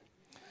anywhere.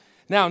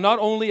 Now, not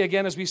only,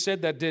 again, as we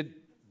said, that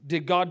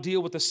did God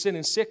deal with the sin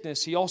and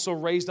sickness, He also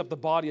raised up the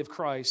body of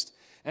Christ.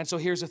 And so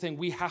here's the thing,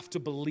 we have to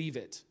believe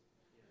it.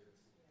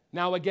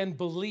 Now, again,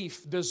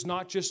 belief does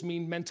not just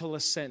mean mental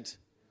assent.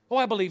 Oh,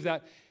 I believe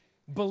that.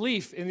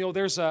 Belief, and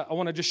I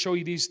want to just show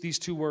you these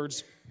two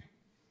words.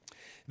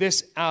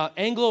 This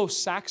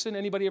Anglo-Saxon,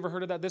 anybody ever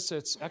heard of that?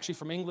 It's actually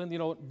from England,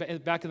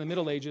 back in the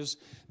Middle Ages.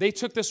 They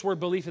took this word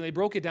belief and they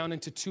broke it down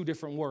into two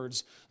different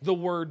words. The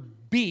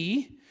word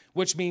be,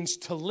 which means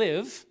to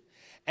live,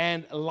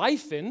 and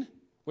lifen,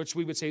 which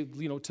we would say,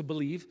 to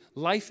believe.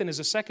 Lifen is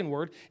a second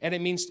word, and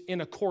it means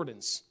in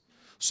accordance.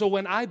 So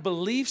when I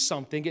believe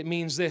something, it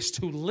means this,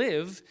 to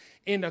live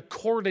in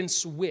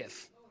accordance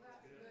with.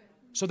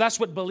 So that's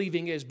what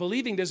believing is.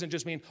 Believing doesn't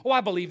just mean, oh,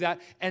 I believe that,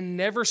 and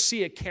never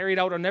see it carried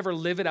out or never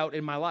live it out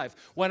in my life.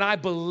 When I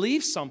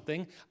believe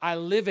something, I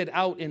live it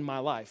out in my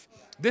life.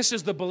 This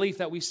is the belief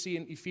that we see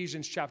in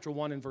Ephesians chapter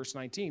 1 and verse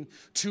 19.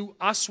 To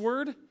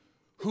usward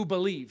who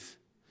believe.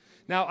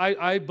 Now,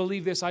 I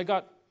believe this.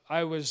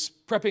 I was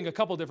prepping a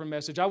couple different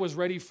messages. I was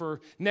ready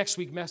for next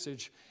week's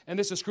message, and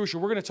this is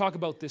crucial. We're going to talk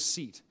about this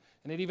seat,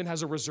 and it even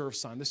has a reserve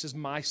sign. This is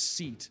my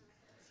seat.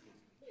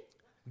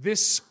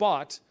 This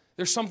spot,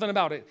 there's something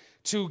about it.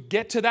 To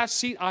get to that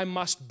seat, I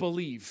must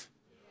believe.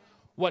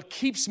 What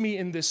keeps me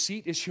in this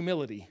seat is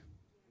humility.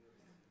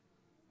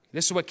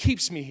 This is what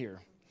keeps me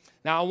here.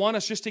 Now, I want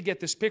us just to get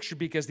this picture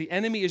because the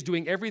enemy is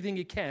doing everything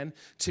he can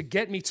to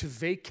get me to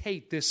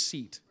vacate this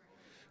seat.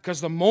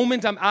 Because the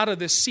moment I'm out of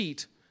this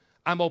seat,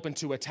 I'm open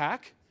to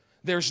attack.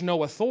 There's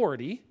no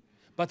authority.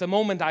 But the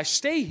moment I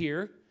stay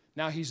here,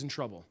 now he's in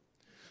trouble.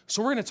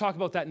 So we're going to talk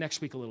about that next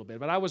week a little bit.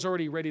 But I was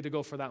already ready to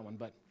go for that one,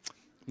 but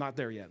not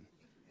there yet.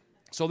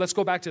 So let's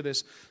go back to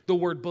this, the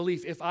word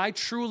belief. If I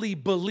truly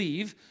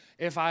believe,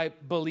 if I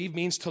believe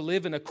means to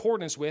live in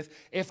accordance with,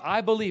 if I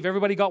believe,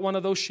 everybody got one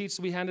of those sheets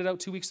that we handed out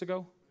 2 weeks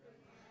ago?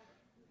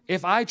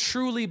 If I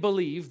truly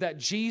believe that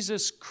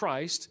Jesus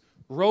Christ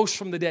rose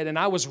from the dead and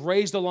I was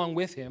raised along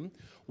with him,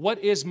 what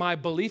is my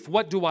belief?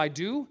 What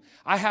do?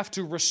 I have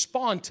to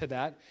respond to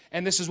that.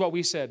 And this is what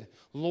we said.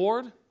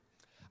 Lord,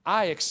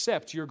 I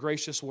accept your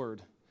gracious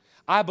word.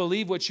 I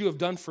believe what you have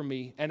done for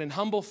me. And in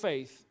humble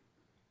faith,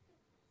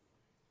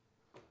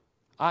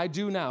 I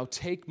do now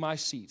take my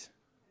seat.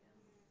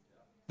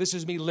 This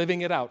is me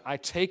living it out. I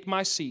take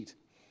my seat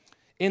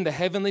in the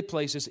heavenly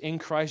places in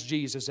Christ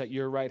Jesus at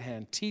your right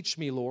hand. Teach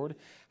me, Lord,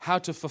 how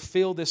to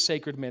fulfill this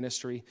sacred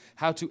ministry,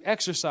 how to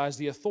exercise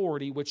the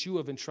authority which you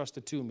have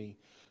entrusted to me.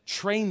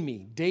 Train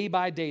me day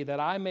by day that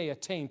I may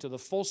attain to the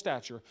full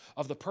stature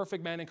of the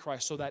perfect man in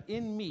Christ, so that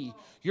in me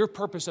your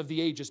purpose of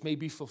the ages may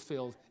be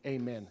fulfilled.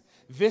 Amen.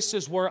 This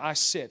is where I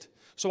sit.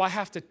 So I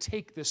have to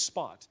take this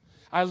spot.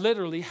 I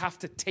literally have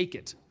to take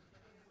it.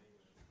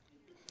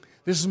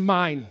 This is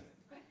mine.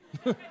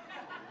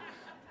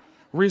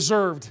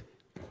 Reserved.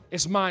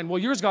 It's mine. Well,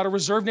 yours got a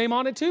reserved name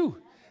on it too.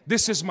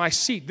 This is my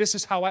seat. This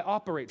is how I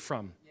operate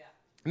from.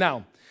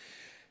 Now,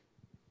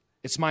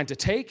 it's mine to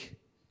take,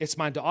 it's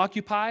mine to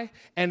occupy,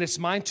 and it's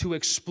mine to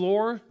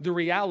explore the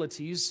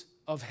realities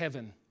of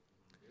heaven.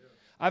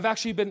 I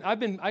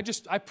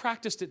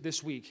practiced it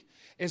this week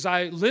as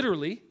I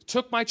literally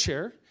took my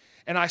chair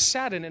and I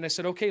sat in it and I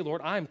said, okay,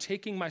 Lord, I'm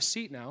taking my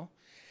seat now.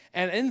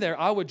 And in there,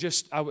 I would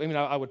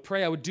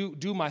pray, I would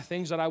do my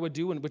things that I would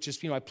do, and which is,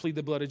 I plead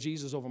the blood of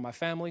Jesus over my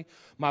family,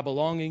 my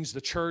belongings,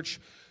 the church.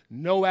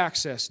 No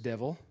access,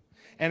 devil.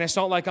 And it's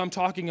not like I'm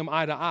talking him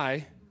eye to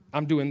eye.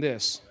 I'm doing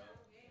this.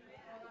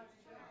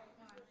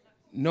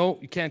 No,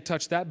 you can't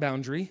touch that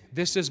boundary.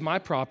 This is my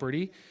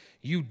property.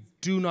 You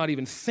do not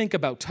even think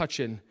about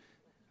touching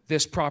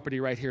this property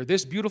right here.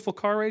 This beautiful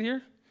car right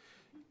here,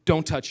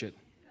 don't touch it.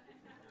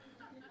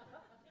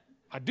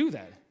 I do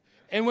that.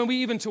 And when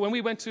we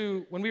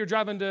were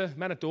driving to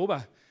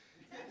Manitoba,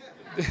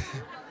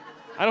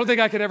 I don't think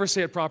I could ever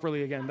say it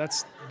properly again.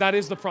 That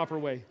is the proper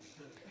way.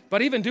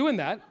 But even doing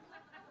that,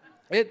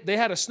 they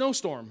had a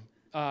snowstorm.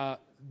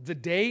 The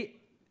day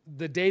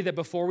that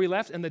before we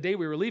left and the day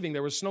we were leaving,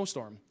 there was a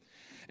snowstorm.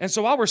 And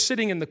so while we're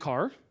sitting in the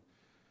car,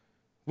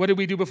 what did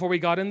we do before we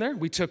got in there?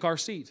 We took our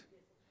seat.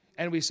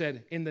 And we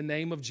said, in the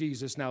name of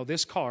Jesus, now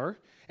this car.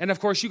 And of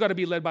course, you got to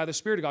be led by the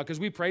Spirit of God, because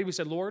we prayed. We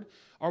said, Lord,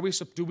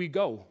 do we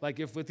go? Like,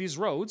 if with these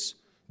roads,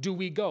 do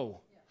we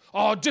go?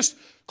 Oh, just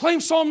claim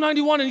Psalm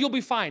 91 and you'll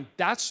be fine.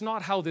 That's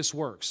not how this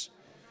works.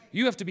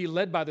 You have to be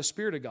led by the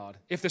Spirit of God.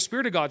 If the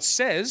Spirit of God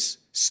says,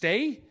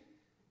 stay,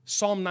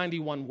 Psalm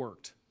 91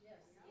 worked.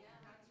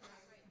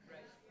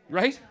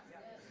 Right?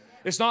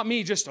 It's not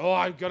me just,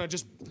 I'm going to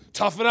just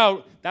tough it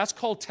out. That's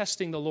called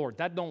testing the Lord.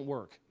 That don't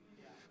work.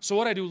 So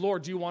what I do,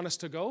 Lord, do you want us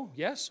to go?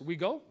 Yes, we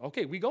go.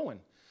 Okay, we going.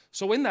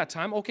 So in that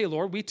time, okay,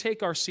 Lord, we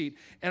take our seat.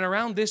 And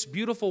around this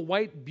beautiful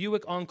white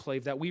Buick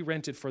Enclave that we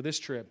rented for this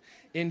trip,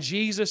 in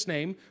Jesus'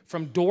 name,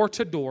 from door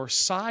to door,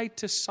 side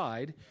to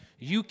side,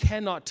 you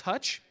cannot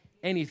touch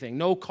anything.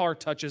 No car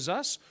touches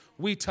us.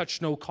 We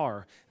touch no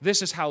car.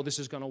 This is how this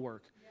is going to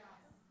work.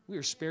 We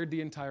are spared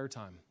the entire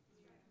time.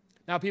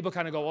 Now people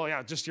kind of go,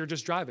 you're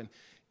just driving.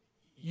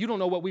 You don't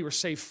know what we were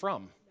saved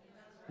from.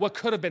 What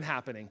could have been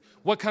happening?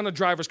 What kind of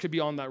drivers could be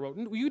on that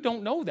road? You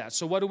don't know that.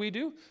 So what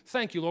do?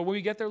 Thank you, Lord. When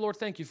we get there, Lord,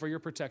 thank you for your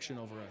protection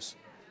over us.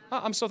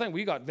 I'm so thankful.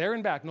 We got there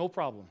and back, no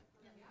problem.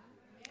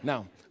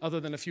 Now, other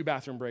than a few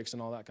bathroom breaks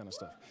and all that kind of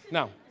stuff.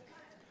 Now,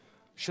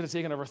 should have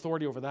taken our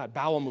authority over that.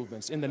 Bowel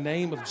movements in the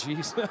name of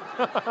Jesus.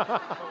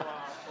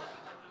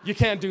 You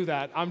can't do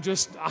that. I'm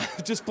just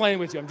playing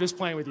with you. I'm just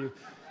playing with you.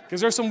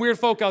 Because there's some weird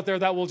folk out there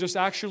that will just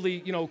actually,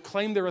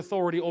 claim their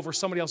authority over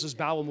somebody else's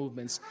bowel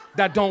movements.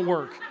 That don't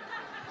work.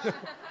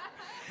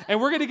 And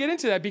we're going to get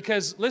into that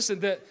because, listen,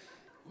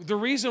 the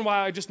reason why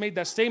I just made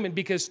that statement,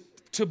 because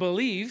to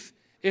believe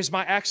is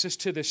my access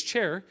to this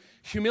chair.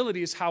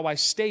 Humility is how I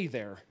stay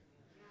there.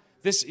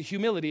 This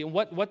humility, and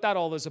what that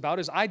all is about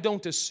is I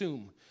don't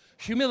assume.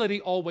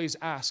 Humility always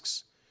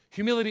asks.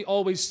 Humility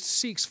always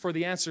seeks for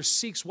the answer,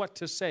 seeks what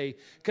to say.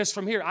 Because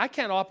from here, I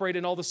can't operate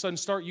and all of a sudden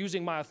start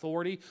using my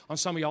authority on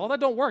some of y'all.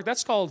 That don't work.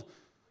 That's called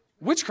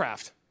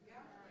witchcraft.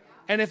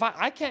 And if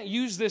I can't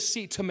use this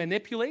seat to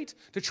manipulate,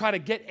 to try to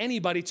get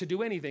anybody to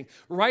do anything.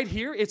 Right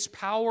here, it's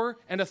power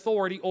and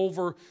authority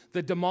over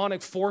the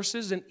demonic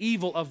forces and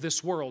evil of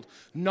this world.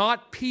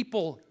 Not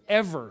people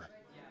ever.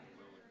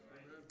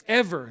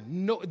 Ever.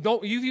 No,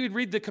 you would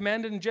read the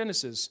command in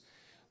Genesis.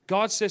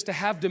 God says to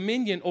have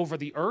dominion over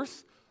the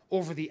earth,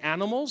 over the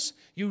animals.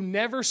 You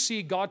never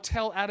see God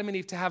tell Adam and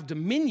Eve to have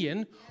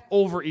dominion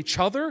over each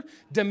other,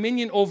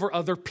 dominion over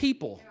other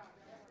people.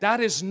 That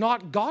is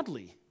not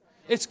godly.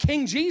 It's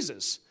King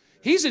Jesus.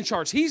 He's in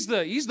charge. He's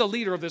the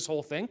leader of this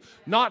whole thing,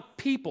 not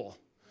people.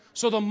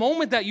 So the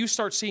moment that you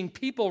start seeing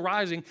people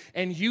rising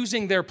and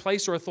using their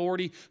place or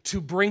authority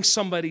to bring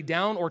somebody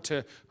down or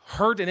to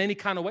hurt in any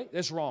kind of way,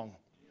 that's wrong.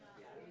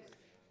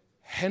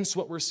 Hence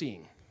what we're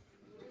seeing.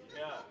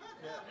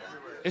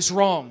 It's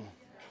wrong.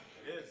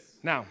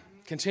 Now,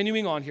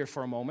 continuing on here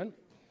for a moment,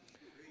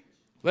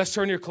 let's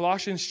turn to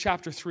Colossians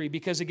chapter 3,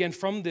 because again,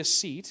 from this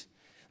seat,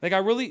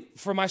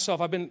 for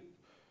myself, I've been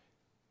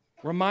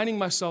reminding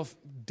myself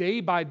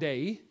day by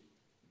day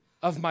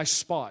of my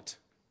spot.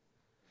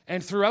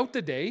 And throughout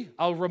the day,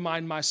 I'll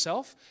remind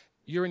myself,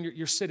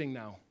 you're sitting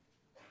now.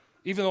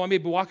 Even though I may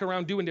be walking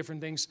around doing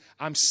different things,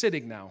 I'm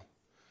sitting now.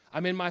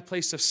 I'm in my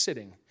place of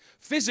sitting.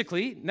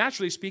 Physically,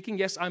 naturally speaking,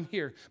 yes, I'm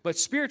here. But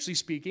spiritually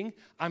speaking,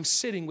 I'm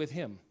sitting with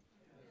Him.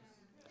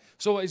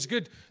 So it's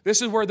good.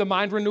 This is where the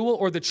mind renewal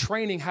or the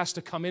training has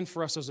to come in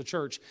for us as a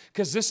church,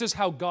 because this is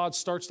how God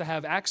starts to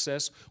have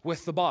access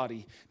with the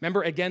body.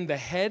 Remember, again, the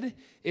head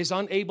is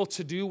unable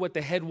to do what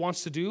the head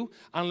wants to do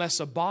unless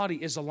a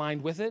body is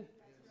aligned with it,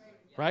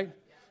 right?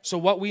 So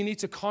what we need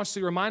to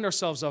constantly remind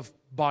ourselves of,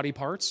 body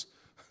parts.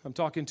 I'm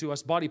talking to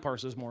us body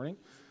parts this morning,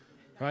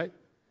 right?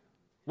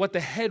 What the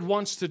head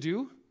wants to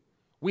do,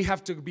 we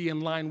have to be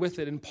in line with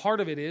it. And part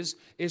of it is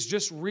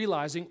just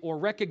realizing or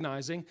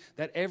recognizing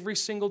that every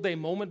single day,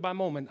 moment by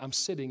moment, I'm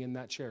sitting in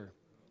that chair.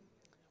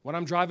 When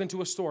I'm driving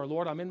to a store,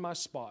 Lord, I'm in my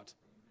spot.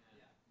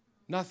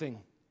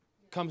 Nothing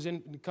comes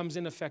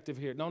in effective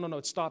here. No,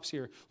 it stops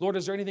here. Lord,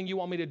 is there anything you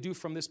want me to do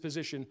from this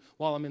position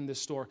while I'm in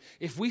this store?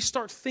 If we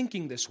start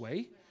thinking this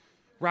way,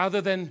 rather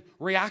than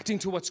reacting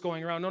to what's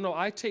going around, no,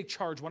 I take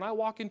charge. When I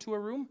walk into a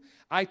room,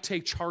 I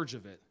take charge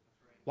of it.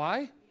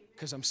 Why?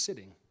 Because I'm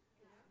sitting.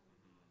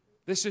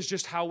 This is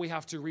just how we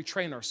have to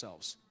retrain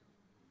ourselves.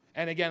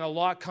 And again, a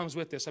lot comes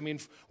with this. I mean,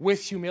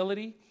 with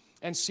humility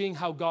and seeing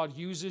how God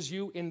uses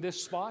you in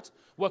this spot,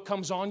 what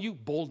comes on you?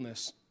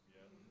 Boldness.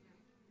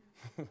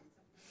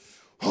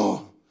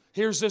 Oh,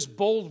 here's this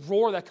bold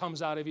roar that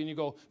comes out of you, and you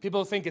go,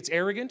 people think it's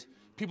arrogant.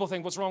 People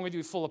think, what's wrong with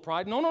you? Full of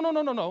pride.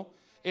 No.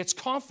 It's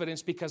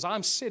confidence because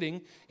I'm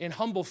sitting in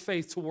humble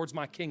faith towards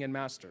my King and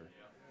Master.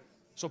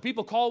 So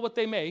people call what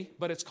they may,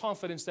 but it's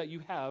confidence that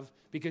you have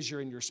because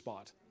you're in your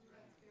spot.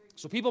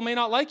 So people may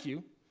not like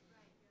you.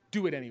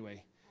 Do it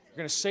anyway. You're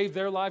going to save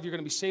their life. You're going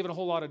to be saving a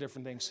whole lot of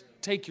different things.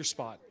 Take your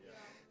spot.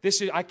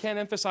 I can't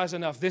emphasize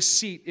enough, this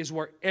seat is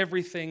where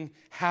everything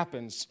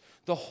happens.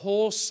 The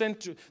whole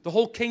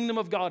kingdom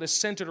of God is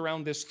centered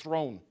around this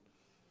throne.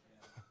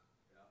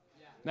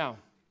 Now,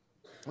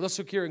 let's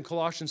look here in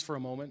Colossians for a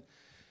moment.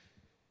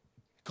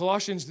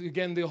 Colossians,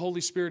 again, the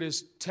Holy Spirit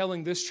is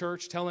telling this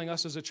church, telling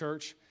us as a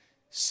church,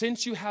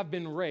 since you have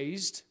been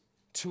raised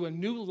to a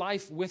new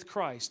life with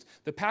Christ.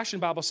 The Passion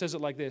Bible says it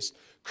like this: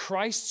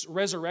 Christ's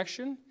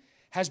resurrection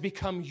has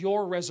become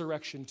your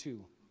resurrection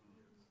too.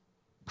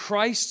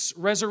 Christ's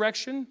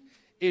resurrection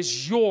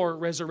is your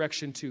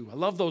resurrection too. I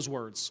love those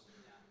words.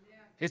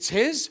 It's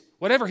His.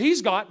 Whatever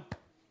He's got.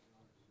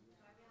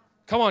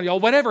 Come on,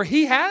 y'all. Whatever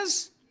He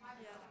has,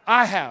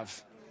 I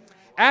have.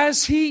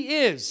 As He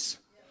is,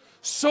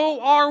 so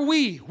are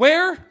we.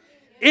 Where?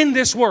 In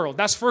this world.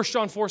 That's 1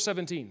 John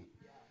 4:17.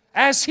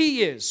 As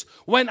He is.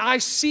 When I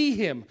see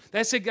Him.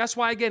 That's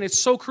why, again, it's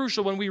so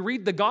crucial when we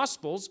read the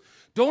Gospels.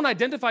 Don't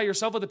identify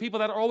yourself with the people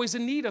that are always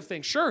in need of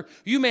things. Sure,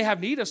 you may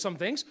have need of some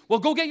things. Well,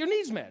 go get your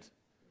needs met.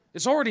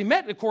 It's already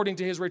met according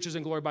to His riches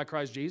and glory by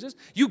Christ Jesus.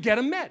 You get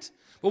them met.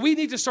 But we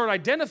need to start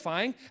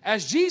identifying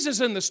as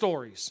Jesus in the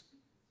stories.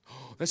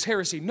 Oh, that's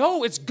heresy.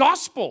 No, it's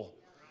gospel.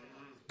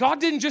 God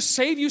didn't just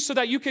save you so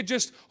that you could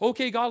just,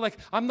 okay, God, like,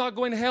 I'm not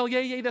going to hell,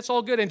 yay, that's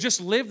all good, and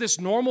just live this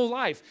normal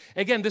life.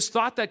 Again, this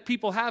thought that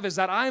people have is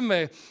that I'm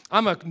a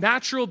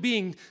natural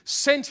being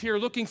sent here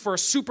looking for a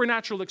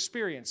supernatural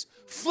experience.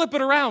 Flip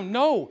it around.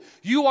 No,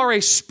 you are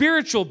a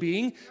spiritual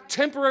being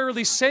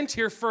temporarily sent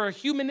here for a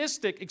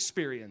humanistic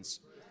experience.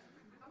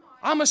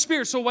 I'm a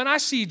spirit, so when I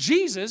see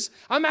Jesus,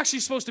 I'm actually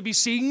supposed to be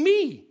seeing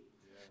me.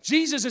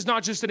 Jesus is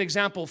not just an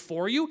example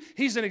for you.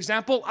 He's an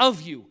example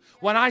of you.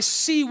 When I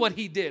see what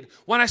He did,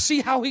 when I see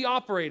how He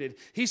operated,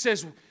 He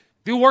says,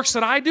 the works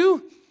that I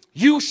do,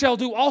 you shall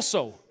do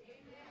also.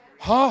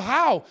 Oh,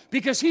 how?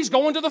 Because He's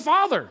going to the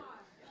Father.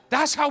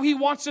 That's how He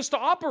wants us to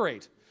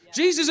operate.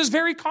 Jesus is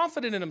very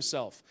confident in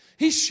Himself.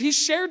 He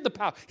shared the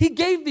power. He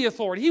gave the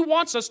authority. He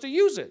wants us to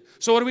use it.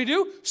 So what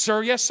do?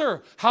 Sir, yes,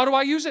 sir. How do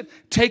I use it?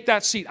 Take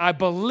that seat. I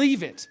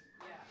believe it.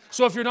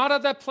 So if you're not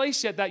at that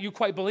place yet that you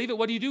quite believe it,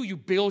 what do? You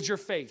build your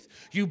faith.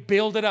 You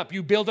build it up.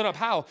 You build it up.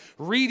 How?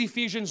 Read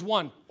Ephesians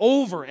 1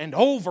 over and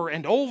over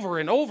and over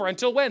and over.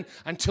 Until when?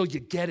 Until you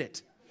get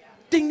it.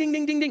 Ding, ding,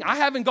 ding, ding, ding. I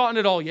haven't gotten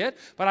it all yet,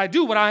 but I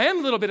do. What I am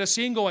a little bit of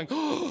seeing going,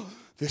 oh,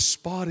 this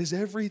spot is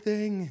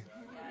everything.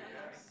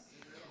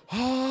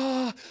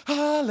 Ah,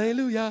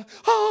 hallelujah.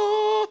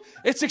 Ah,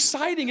 it's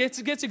exciting.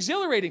 It gets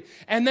exhilarating.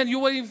 And then you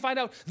will even find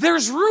out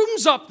there's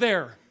rooms up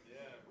there.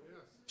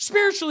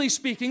 Spiritually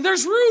speaking,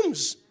 there's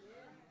rooms.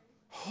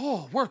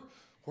 Oh,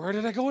 where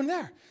did I go in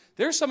there?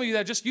 There's some of you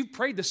that you've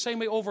prayed the same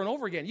way over and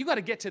over again. You got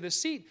to get to this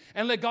seat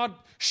and let God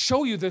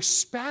show you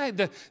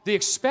the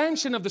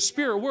expansion of the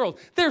spirit world.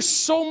 There's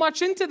so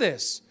much into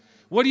this.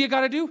 What do you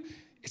got to do?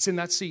 It's in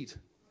that seat.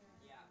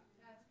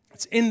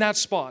 It's in that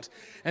spot.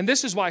 And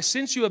this is why,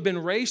 since you have been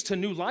raised to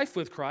new life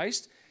with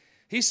Christ,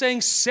 He's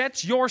saying,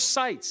 set your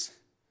sights.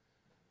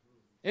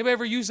 Anybody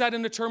ever use that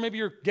in the term? Maybe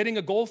you're getting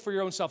a goal for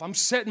your own self. I'm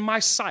setting my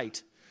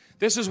sight.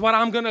 This is what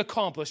I'm going to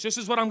accomplish. This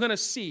is what I'm going to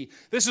see.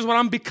 This is what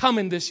I'm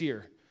becoming this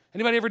year.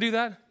 Anybody ever do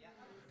that?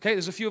 Okay,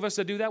 there's a few of us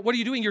that do that. What are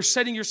you doing? You're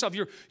setting yourself,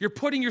 you're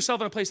putting yourself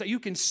in a place that you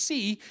can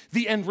see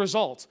the end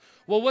result.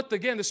 Well,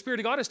 again, the Spirit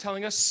of God is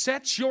telling us,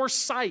 set your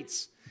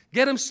sights.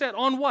 Get them set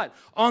on what?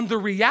 On the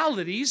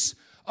realities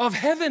of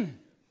heaven.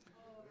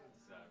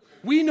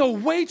 We know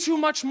way too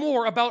much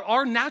more about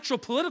our natural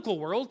political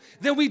world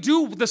than we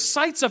do the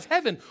sights of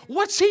heaven.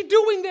 What's He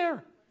doing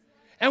there?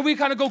 And we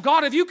kind of go,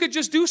 God, if you could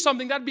just do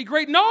something, that'd be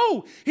great.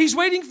 No, he's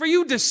waiting for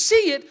you to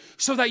see it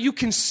so that you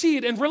can see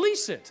it and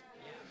release it.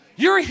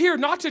 You're here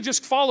not to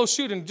just follow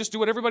suit and just do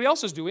what everybody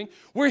else is doing.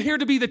 We're here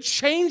to be the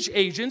change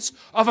agents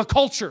of a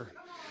culture.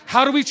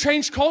 How do we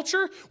change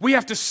culture? We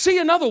have to see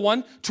another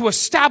one to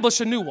establish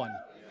a new one.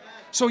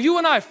 So you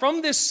and I,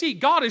 from this seat,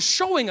 God is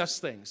showing us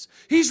things.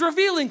 He's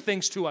revealing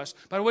things to us.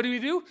 But what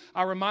do?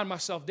 I remind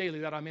myself daily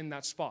that I'm in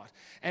that spot.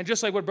 And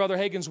just like what Brother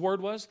Hagin's word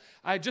was,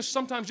 I just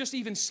sometimes just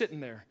even sitting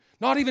there,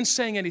 not even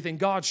saying anything,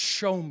 God,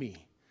 show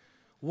me.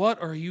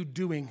 What are you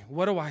doing?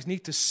 What do I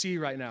need to see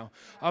right now?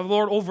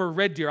 Lord, over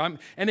Red Deer.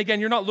 And again,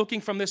 you're not looking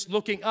from this,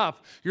 looking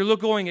up. You're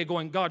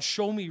going, God,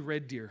 show me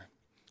Red Deer.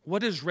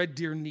 What does Red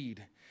Deer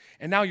need?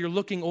 And now you're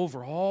looking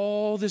over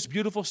all this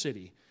beautiful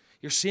city.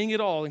 You're seeing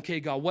it all. And, okay,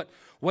 God,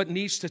 what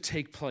needs to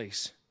take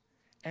place?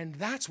 And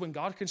that's when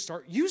God can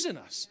start using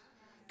us.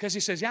 Because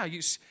he says, yeah,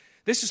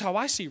 this is how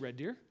I see Red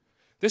Deer.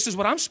 This is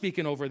what I'm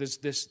speaking over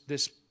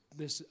this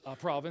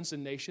province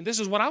and nation. This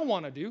is what I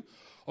want to do.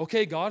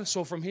 Okay, God,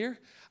 so from here,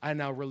 I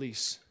now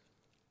release.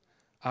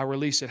 I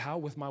release it. How?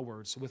 With my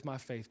words, with my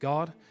faith.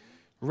 God,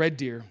 Red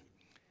Deer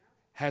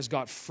has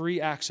got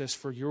free access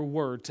for your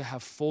word to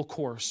have full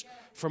course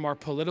from our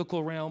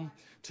political realm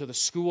to the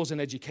schools and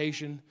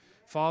education.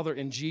 Father,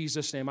 in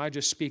Jesus' name, I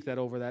just speak that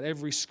over that.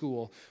 Every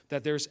school,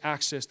 that there's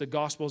access. The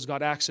gospel's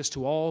got access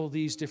to all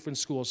these different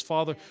schools.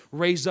 Father,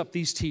 raise up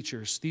these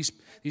teachers,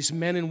 these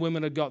men and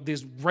women of God.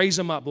 Raise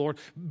them up, Lord.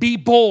 Be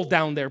bold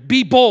down there.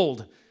 Be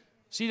bold.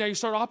 See, now you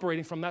start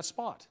operating from that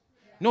spot.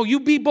 No, you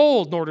be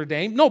bold, Notre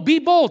Dame. No, be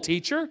bold,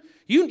 teacher.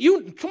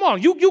 You come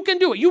on, you can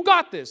do it. You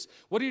got this.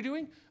 What are you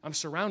doing? I'm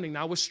surrounding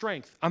now with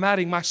strength. I'm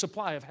adding my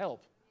supply of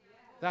help.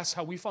 That's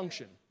how we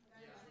function.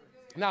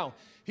 Now,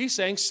 he's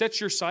saying, set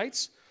your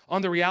sights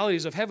on the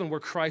realities of heaven where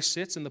Christ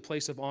sits in the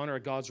place of honor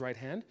at God's right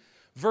hand.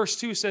 Verse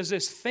 2 says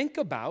this, think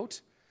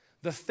about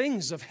the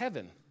things of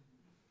heaven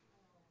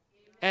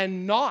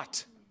and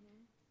not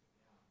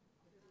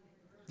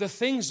the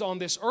things on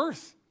this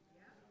earth.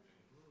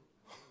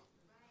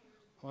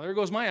 Well, there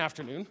goes my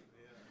afternoon.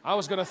 I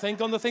was going to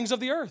think on the things of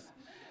the earth.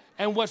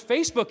 And what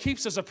Facebook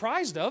keeps us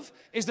apprised of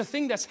is the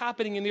thing that's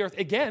happening in the earth.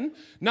 Again,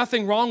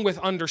 nothing wrong with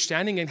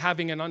understanding and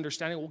having an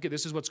understanding. Okay,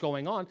 this is what's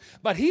going on.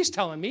 But he's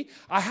telling me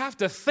I have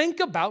to think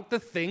about the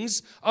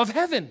things of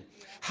heaven.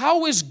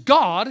 How is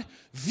God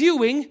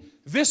viewing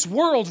this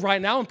world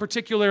right now, and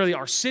particularly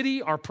our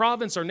city, our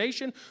province, our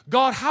nation?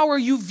 God, how are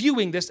you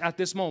viewing this at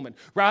this moment?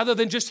 Rather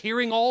than just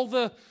hearing all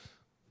the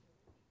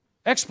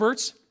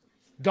experts,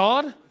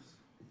 God,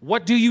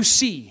 what do you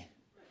see?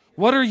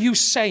 What are you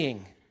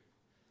saying?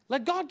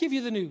 Let God give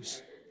you the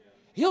news.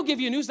 He'll give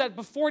you news that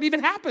before it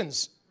even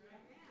happens.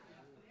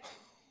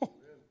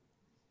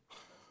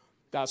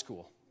 That's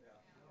cool.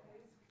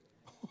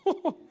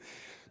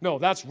 No,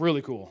 that's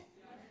really cool.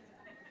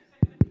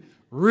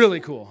 Really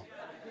cool.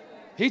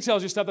 He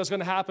tells you stuff that's going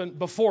to happen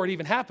before it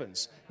even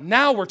happens.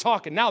 Now we're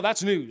talking. Now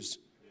that's news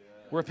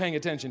we're paying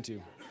attention to.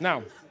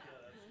 Now,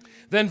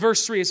 then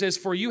verse 3, it says,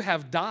 for you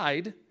have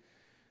died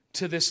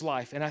to this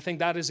life. And I think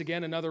that is,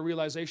 again, another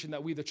realization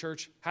that we, the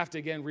church, have to,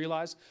 again,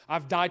 realize.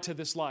 I've died to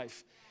this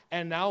life.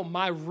 And now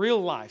my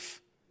real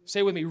life,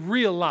 say with me,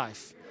 real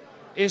life,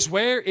 is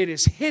where it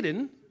is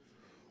hidden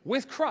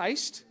with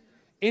Christ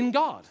in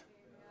God.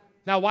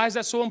 Now, why is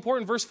that so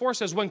important? Verse 4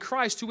 says, when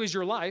Christ, who is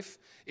your life,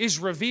 is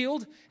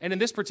revealed, and in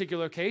this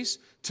particular case,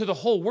 to the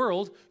whole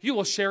world, you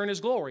will share in his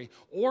glory.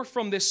 Or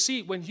from this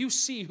seat, when you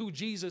see who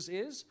Jesus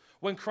is,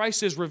 when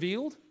Christ is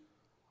revealed,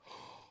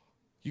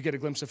 you get a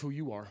glimpse of who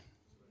you are.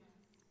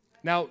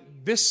 Now,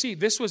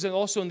 this was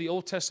also in the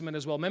Old Testament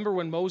as well. Remember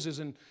when Moses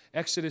in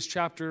Exodus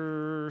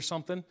chapter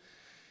something,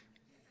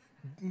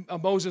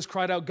 Moses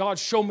cried out, God,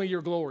 show me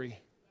your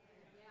glory.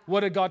 What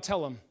did God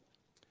tell him?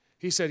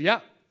 He said, yeah,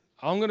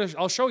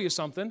 I'll show you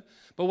something,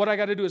 but what I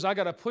got to do is I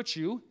got to put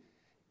you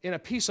in a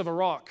piece of a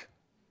rock.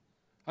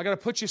 I got to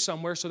put you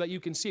somewhere so that you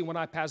can see when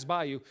I pass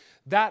by you.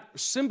 That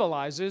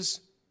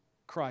symbolizes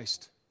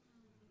Christ.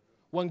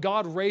 When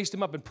God raised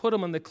him up and put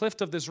him on the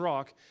cliff of this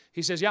rock,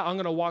 he says, yeah, I'm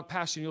going to walk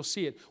past you and you'll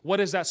see it. What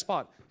is that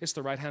spot? It's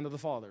the right hand of the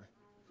Father.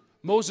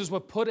 Moses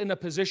was put in a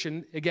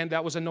position, again,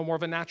 that was in no more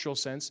of a natural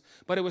sense,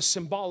 but it was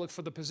symbolic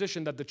for the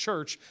position that the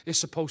church is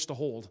supposed to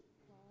hold,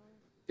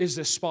 is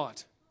this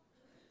spot.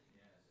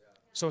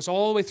 So it's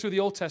all the way through the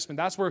Old Testament.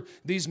 That's where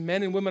these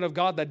men and women of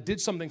God that did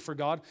something for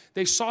God,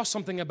 they saw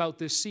something about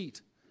this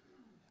seat.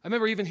 I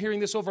remember even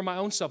hearing this over my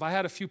own self. I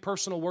had a few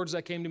personal words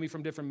that came to me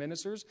from different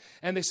ministers,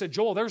 and they said,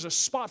 Joel, there's a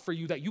spot for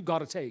you that you got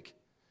to take.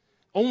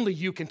 Only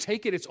you can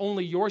take it. It's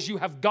only yours. You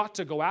have got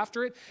to go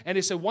after it. And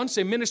they said once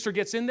a minister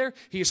gets in there,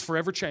 he is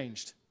forever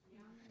changed.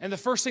 And the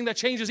first thing that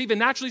changes, even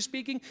naturally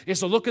speaking, is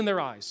the look in their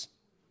eyes.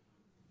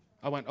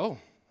 I went, oh,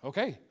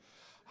 okay.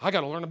 I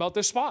got to learn about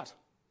this spot.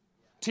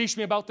 Teach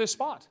me about this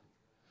spot.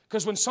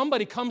 Because when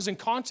somebody comes in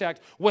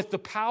contact with the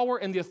power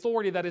and the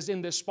authority that is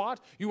in this spot,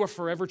 you are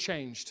forever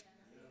changed.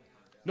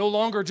 No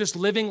longer just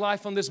living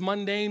life on this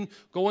mundane,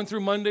 going through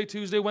Monday,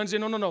 Tuesday, Wednesday.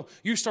 No, no, no.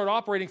 You start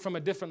operating from a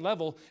different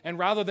level. And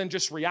rather than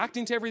just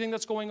reacting to everything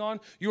that's going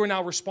on, you are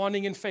now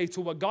responding in faith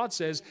to what God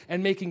says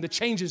and making the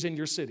changes in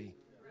your city.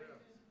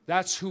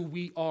 That's who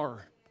we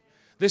are.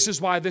 This is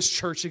why this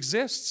church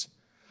exists.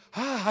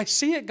 I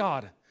see it,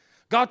 God.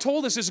 God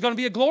told us this is going to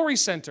be a glory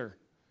center.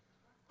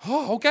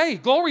 Oh, okay,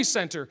 glory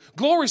center.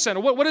 Glory center.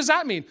 What does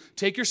that mean?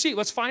 Take your seat.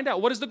 Let's find out.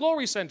 What is the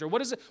glory center?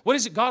 What is it? What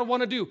does God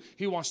want to do?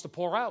 He wants to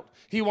pour out.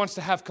 He wants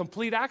to have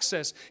complete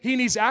access. He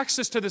needs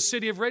access to the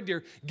city of Red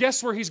Deer.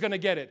 Guess where he's going to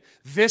get it?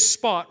 This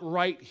spot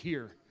right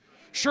here.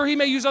 Sure, he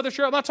may use other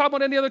church. I'm not talking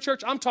about any other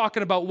church. I'm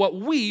talking about what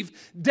we've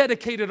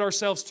dedicated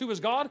ourselves to as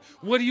God.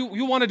 What do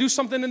you want to do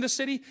something in the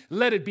city?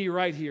 Let it be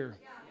right here.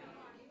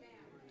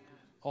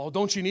 Oh,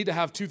 don't you need to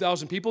have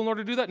 2,000 people in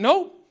order to do that?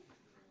 No.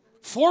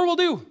 4 will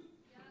do.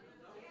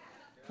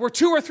 Where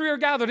 2 or 3 are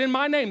gathered in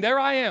my name, there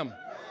I am.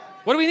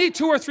 What do we need?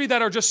 2 or 3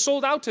 that are just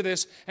sold out to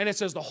this. And it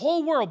says the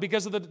whole world,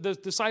 because of the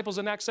disciples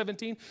in Acts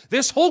 17,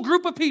 this whole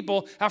group of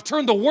people have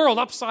turned the world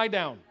upside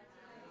down.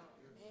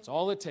 That's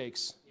all it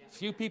takes. A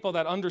few people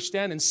that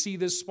understand and see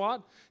this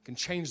spot can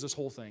change this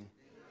whole thing.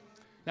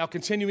 Now,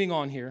 continuing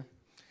on here.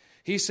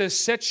 He says,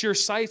 set your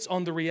sights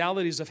on the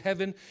realities of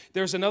heaven.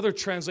 There's another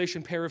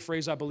translation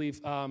paraphrase, I believe.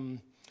 The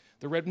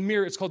Red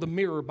Mirror, it's called the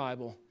Mirror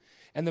Bible.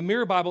 And the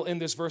Mirror Bible in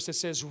this verse, it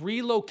says,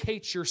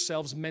 relocate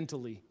yourselves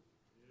mentally.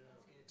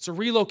 It's a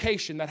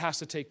relocation that has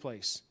to take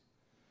place.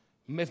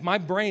 If my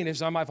brain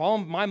is, if all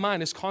my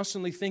mind is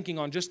constantly thinking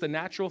on just the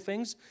natural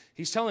things,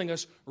 he's telling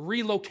us,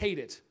 relocate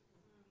it.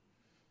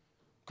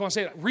 Come on,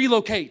 say it.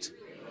 Relocate.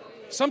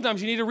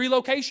 Sometimes you need a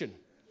relocation.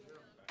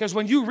 Because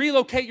when you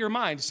relocate your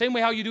mind, same way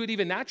how you do it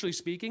even naturally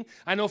speaking,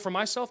 I know for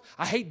myself,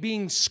 I hate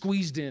being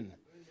squeezed in.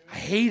 I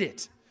hate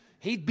it.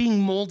 I hate being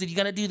molded. You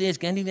got to do this,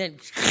 got to do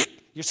that.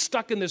 You're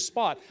stuck in this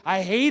spot.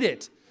 I hate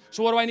it.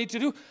 So what do I need to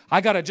do? I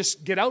got to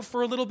just get out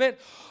for a little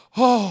bit.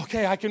 Oh,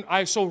 okay,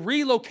 so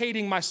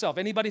relocating myself.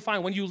 Anybody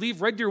find when you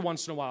leave Red Deer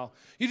once in a while,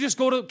 you just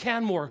go to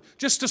Canmore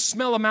just to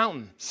smell a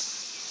mountain.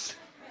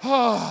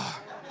 Oh,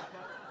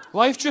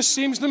 life just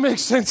seems to make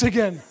sense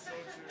again.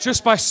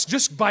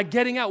 Just by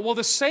getting out. Well,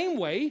 the same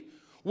way,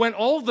 when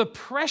all the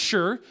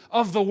pressure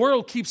of the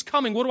world keeps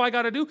coming, what do I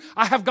got to do?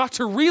 I have got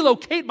to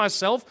relocate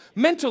myself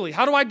mentally.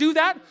 How do I do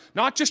that?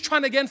 Not just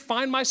trying to, again,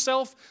 find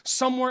myself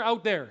somewhere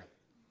out there.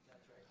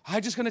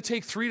 I'm just going to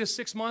take 3 to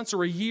 6 months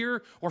or a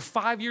year or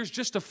 5 years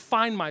just to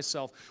find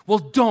myself. Well,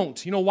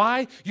 don't. You know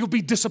why? You'll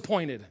be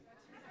disappointed.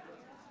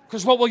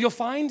 Because what will you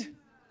find?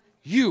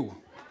 You.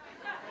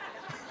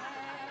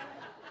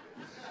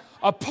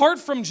 Apart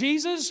from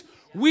Jesus,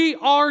 we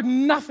are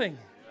nothing.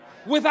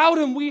 Without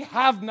him, we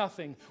have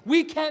nothing.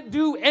 We can't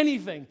do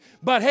anything.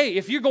 But hey,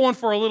 if you're going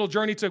for a little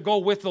journey to go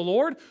with the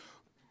Lord,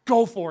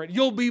 go for it.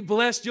 You'll be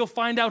blessed. You'll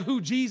find out who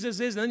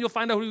Jesus is, and then you'll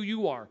find out who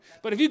you are.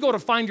 But if you go to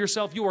find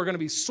yourself, you are going to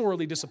be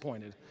sorely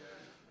disappointed.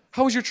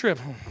 How was your trip?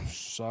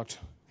 Sucked.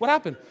 What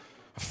happened?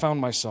 I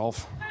found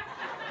myself.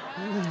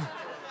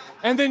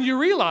 And then you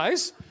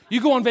realize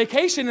you go on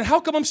vacation, and how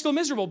come I'm still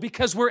miserable?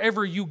 Because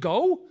wherever you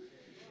go,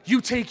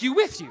 you take you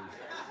with you.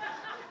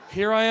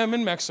 Here I am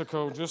in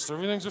Mexico,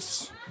 everything's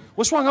just,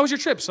 what's wrong? How was your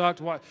trip?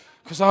 Sucked. Why?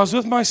 Because I was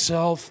with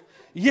myself.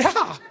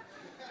 Yeah.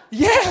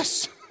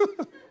 Yes.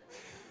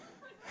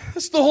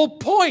 That's the whole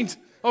point.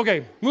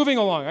 Okay, moving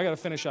along. I got to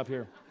finish up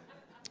here.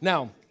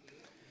 Now,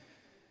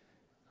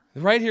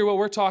 right here, what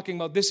we're talking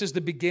about, this is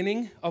the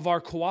beginning of our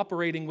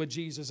cooperating with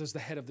Jesus as the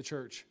head of the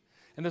church.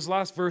 And this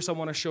last verse I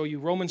want to show you,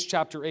 Romans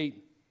chapter 8.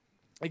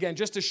 Again,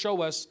 just to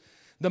show us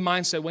the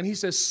mindset. When he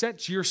says,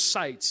 set your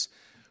sights,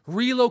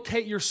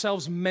 relocate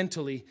yourselves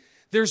mentally,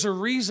 there's a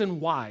reason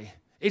why.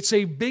 It's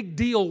a big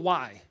deal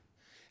why.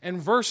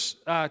 And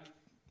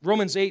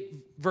Romans 8,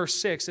 verse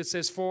 6, it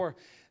says, for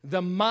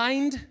the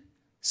mind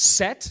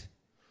set,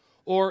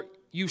 or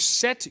you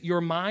set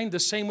your mind the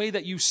same way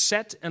that you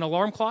set an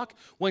alarm clock.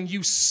 When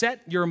you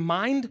set your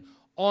mind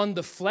on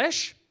the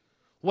flesh,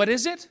 what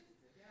is it?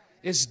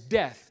 It's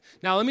death.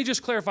 Now, let me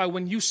just clarify.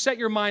 When you set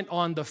your mind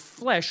on the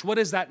flesh, what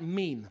does that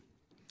mean?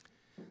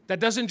 That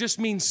doesn't just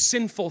mean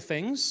sinful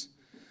things.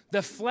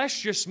 The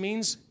flesh just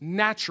means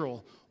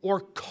natural or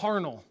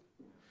carnal.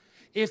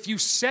 If you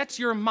set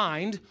your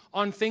mind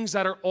on things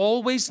that are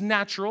always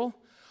natural,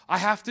 I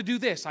have to do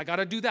this, I got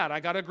to do that, I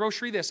got to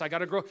grocery this, I got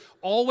to grow,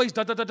 always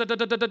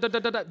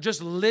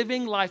just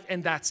living life,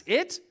 and that's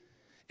it,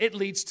 it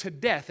leads to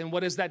death. And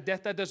what is that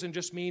death? That doesn't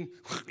just mean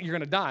you're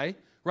going to die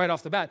right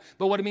off the bat,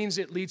 but what it means,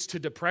 it leads to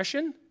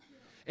depression,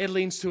 it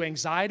leads to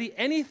anxiety,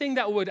 anything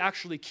that would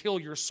actually kill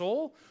your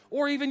soul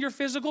or even your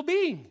physical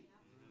being.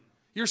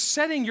 You're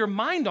setting your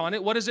mind on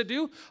it. What does it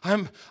do?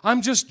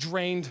 I'm just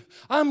drained.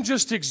 I'm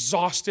just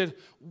exhausted.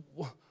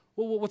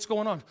 What's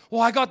going on?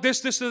 Well, I got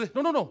this.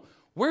 No.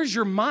 Where's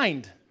your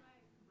mind?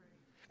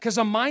 Because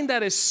a mind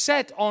that is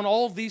set on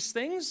all of these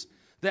things,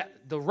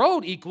 that the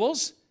road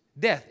equals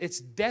death. It's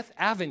Death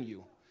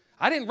Avenue.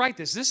 I didn't write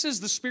this. This is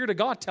the Spirit of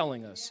God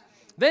telling us.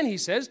 Then he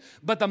says,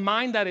 but the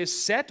mind that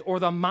is set, or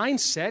the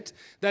mindset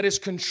that is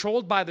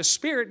controlled by the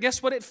Spirit,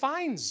 guess what it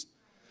finds?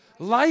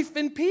 Life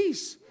and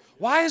peace.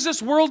 Why is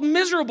this world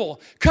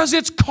miserable? Because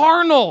it's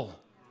carnal.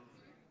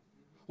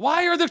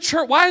 Why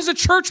is the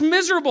church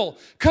miserable?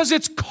 Because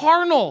it's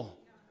carnal.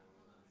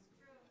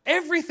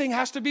 Everything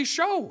has to be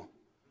show.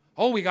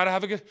 Oh, we got to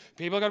have a good,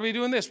 people got to be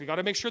doing this. We got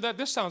to make sure that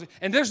this sounds,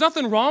 and there's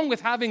nothing wrong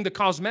with having the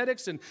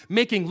cosmetics and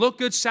making look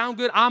good, sound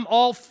good. I'm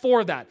all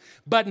for that,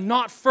 but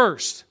not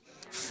first.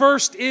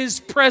 First is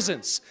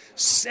presence.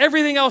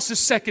 Everything else is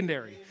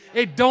secondary.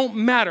 It don't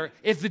matter.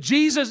 If the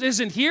Jesus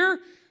isn't here,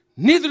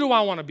 neither do I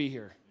want to be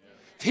here.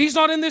 If he's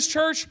not in this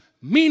church,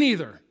 me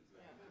neither.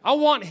 I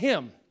want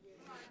him.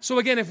 So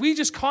again, if we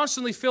just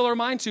constantly fill our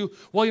mind to,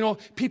 well,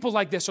 people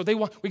like this, or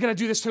we got to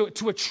do this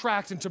to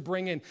attract and to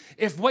bring in.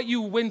 If what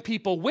you win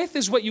people with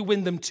is what you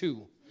win them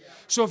to.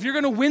 So if you're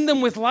going to win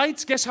them with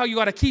lights, guess how you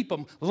got to keep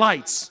them?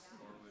 Lights.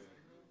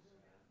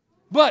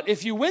 But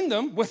if you win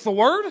them with the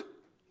word,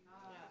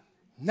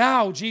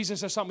 now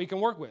Jesus is something we can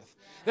work with.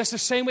 That's the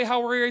same way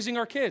how we're raising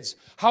our kids.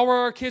 How are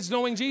our kids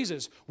knowing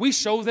Jesus? We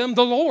show them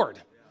the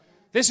Lord.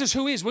 This is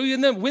who he is. We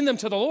win them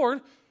to the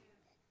Lord.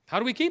 How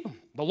do we keep them?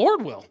 The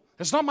Lord will.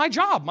 It's not my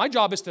job. My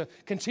job is to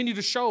continue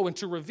to show and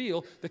to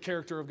reveal the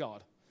character of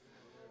God.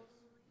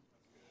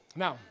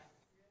 Now,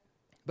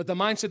 but the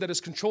mindset that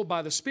is controlled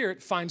by the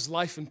Spirit finds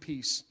life and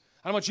peace.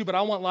 I don't know about you, but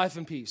I want life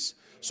and peace.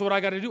 So what I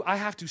got to do, I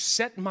have to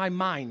set my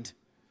mind.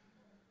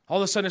 All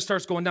of a sudden it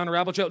starts going down a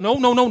rabbit trail. No,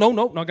 not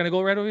going to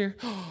go right over here.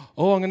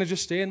 Oh, I'm going to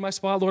just stay in my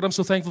spot. Lord, I'm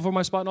so thankful for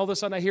my spot. And all of a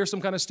sudden I hear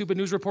some kind of stupid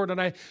news report and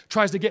I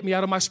tries to get me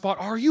out of my spot.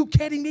 Are you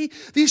kidding me?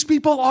 These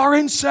people are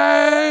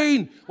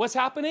insane. What's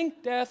happening?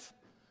 Death.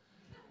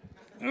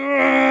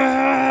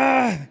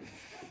 I'm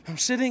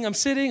sitting,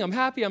 I'm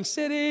happy, I'm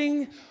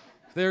sitting.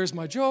 There's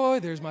my joy,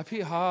 there's my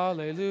peace.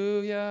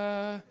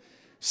 Hallelujah.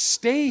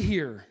 Stay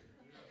here.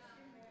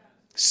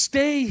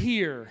 Stay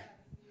here.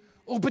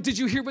 Oh, but did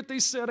you hear what they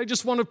said? I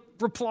just want to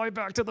reply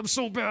back to them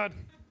so bad.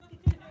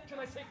 Can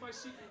I take my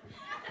seat?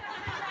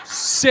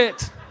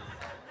 Sit.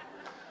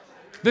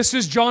 This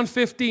is John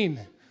 15.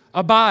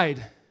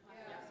 Abide.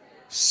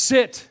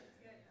 Sit.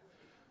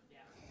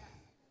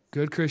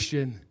 Good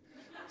Christian.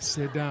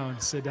 Sit down.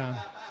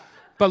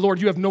 But Lord,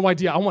 you have no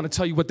idea. I want to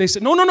tell you what they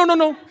said.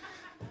 No.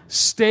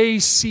 Stay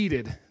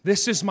seated.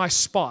 This is my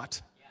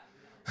spot.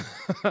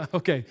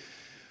 Okay.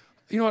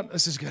 You know what?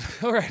 This is good.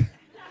 All right.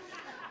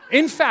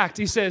 In fact,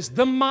 he says,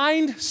 the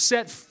mind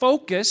set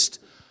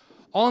focused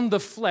on the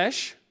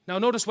flesh. Now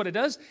notice what it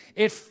does.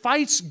 It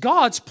fights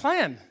God's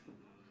plan.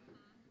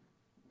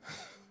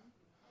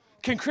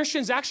 Can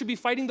Christians actually be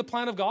fighting the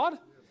plan of God?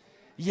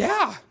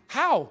 Yeah.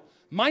 How?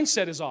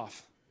 Mindset is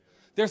off.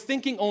 They're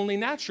thinking only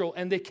natural,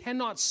 and they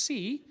cannot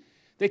see.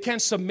 They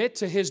can't submit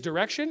to his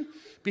direction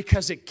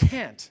because it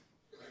can't.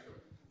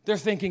 They're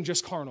thinking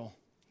just carnal.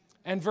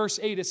 And verse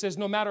 8, it says,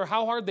 no matter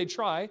how hard they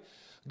try,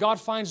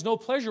 God finds no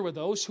pleasure with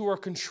those who are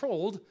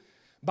controlled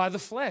by the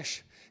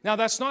flesh. Now,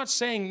 that's not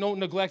saying no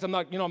neglect.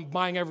 I'm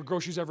buying ever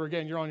groceries ever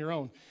again. You're on your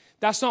own.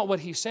 That's not what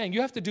he's saying. You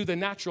have to do the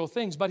natural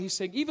things. But he's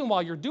saying, even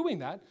while you're doing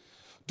that,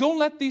 don't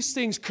let these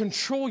things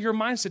control your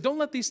mindset. Don't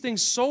let these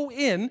things sow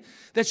in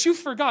that you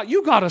forgot.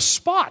 You got a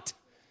spot.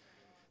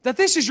 That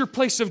this is your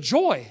place of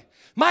joy.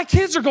 My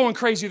kids are going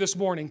crazy this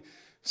morning.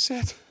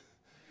 Sit.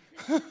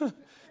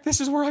 This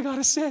is where I got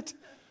to sit.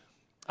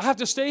 I have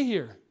to stay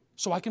here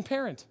so I can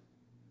parent.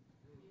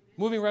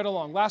 Moving right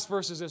along. Last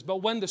verse is this.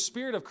 But when the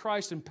Spirit of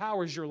Christ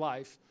empowers your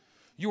life,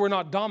 you are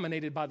not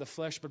dominated by the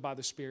flesh, but by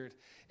the Spirit.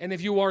 And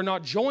if you are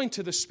not joined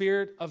to the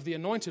Spirit of the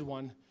Anointed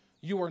One,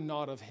 you are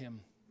not of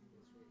Him.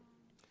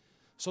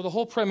 So the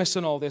whole premise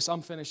in all this,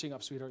 I'm finishing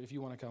up, sweetheart, if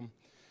you want to come.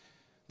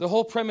 The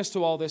whole premise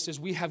to all this is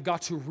we have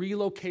got to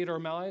relocate our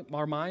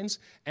minds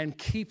and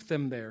keep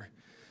them there.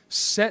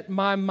 Set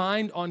my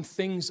mind on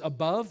things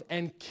above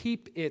and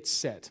keep it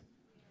set.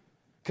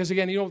 Because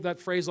again, you know that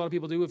phrase a lot of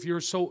people do, if you're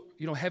so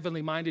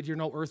heavenly minded, you're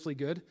no earthly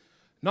good.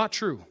 Not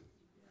true.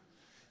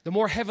 The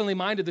more heavenly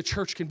minded the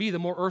church can be, the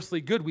more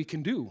earthly good we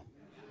can do.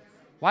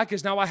 Why?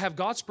 Because now I have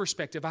God's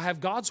perspective. I have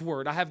God's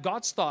word. I have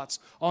God's thoughts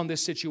on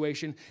this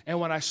situation. And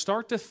when I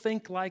start to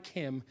think like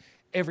Him,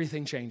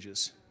 everything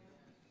changes.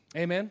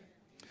 Amen?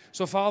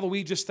 So, Father,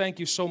 we just thank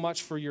you so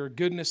much for your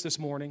goodness this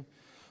morning.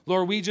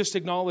 Lord, we just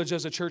acknowledge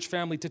as a church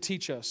family to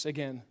teach us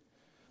again.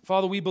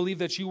 Father, we believe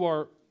that you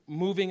are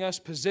moving us,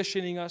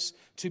 positioning us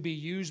to be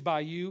used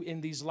by you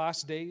in these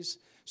last days.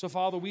 So,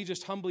 Father, we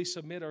just humbly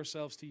submit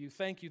ourselves to you.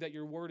 Thank you that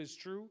your word is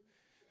true,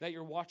 that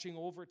you're watching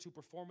over it to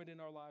perform it in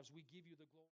our lives. We give you the glory.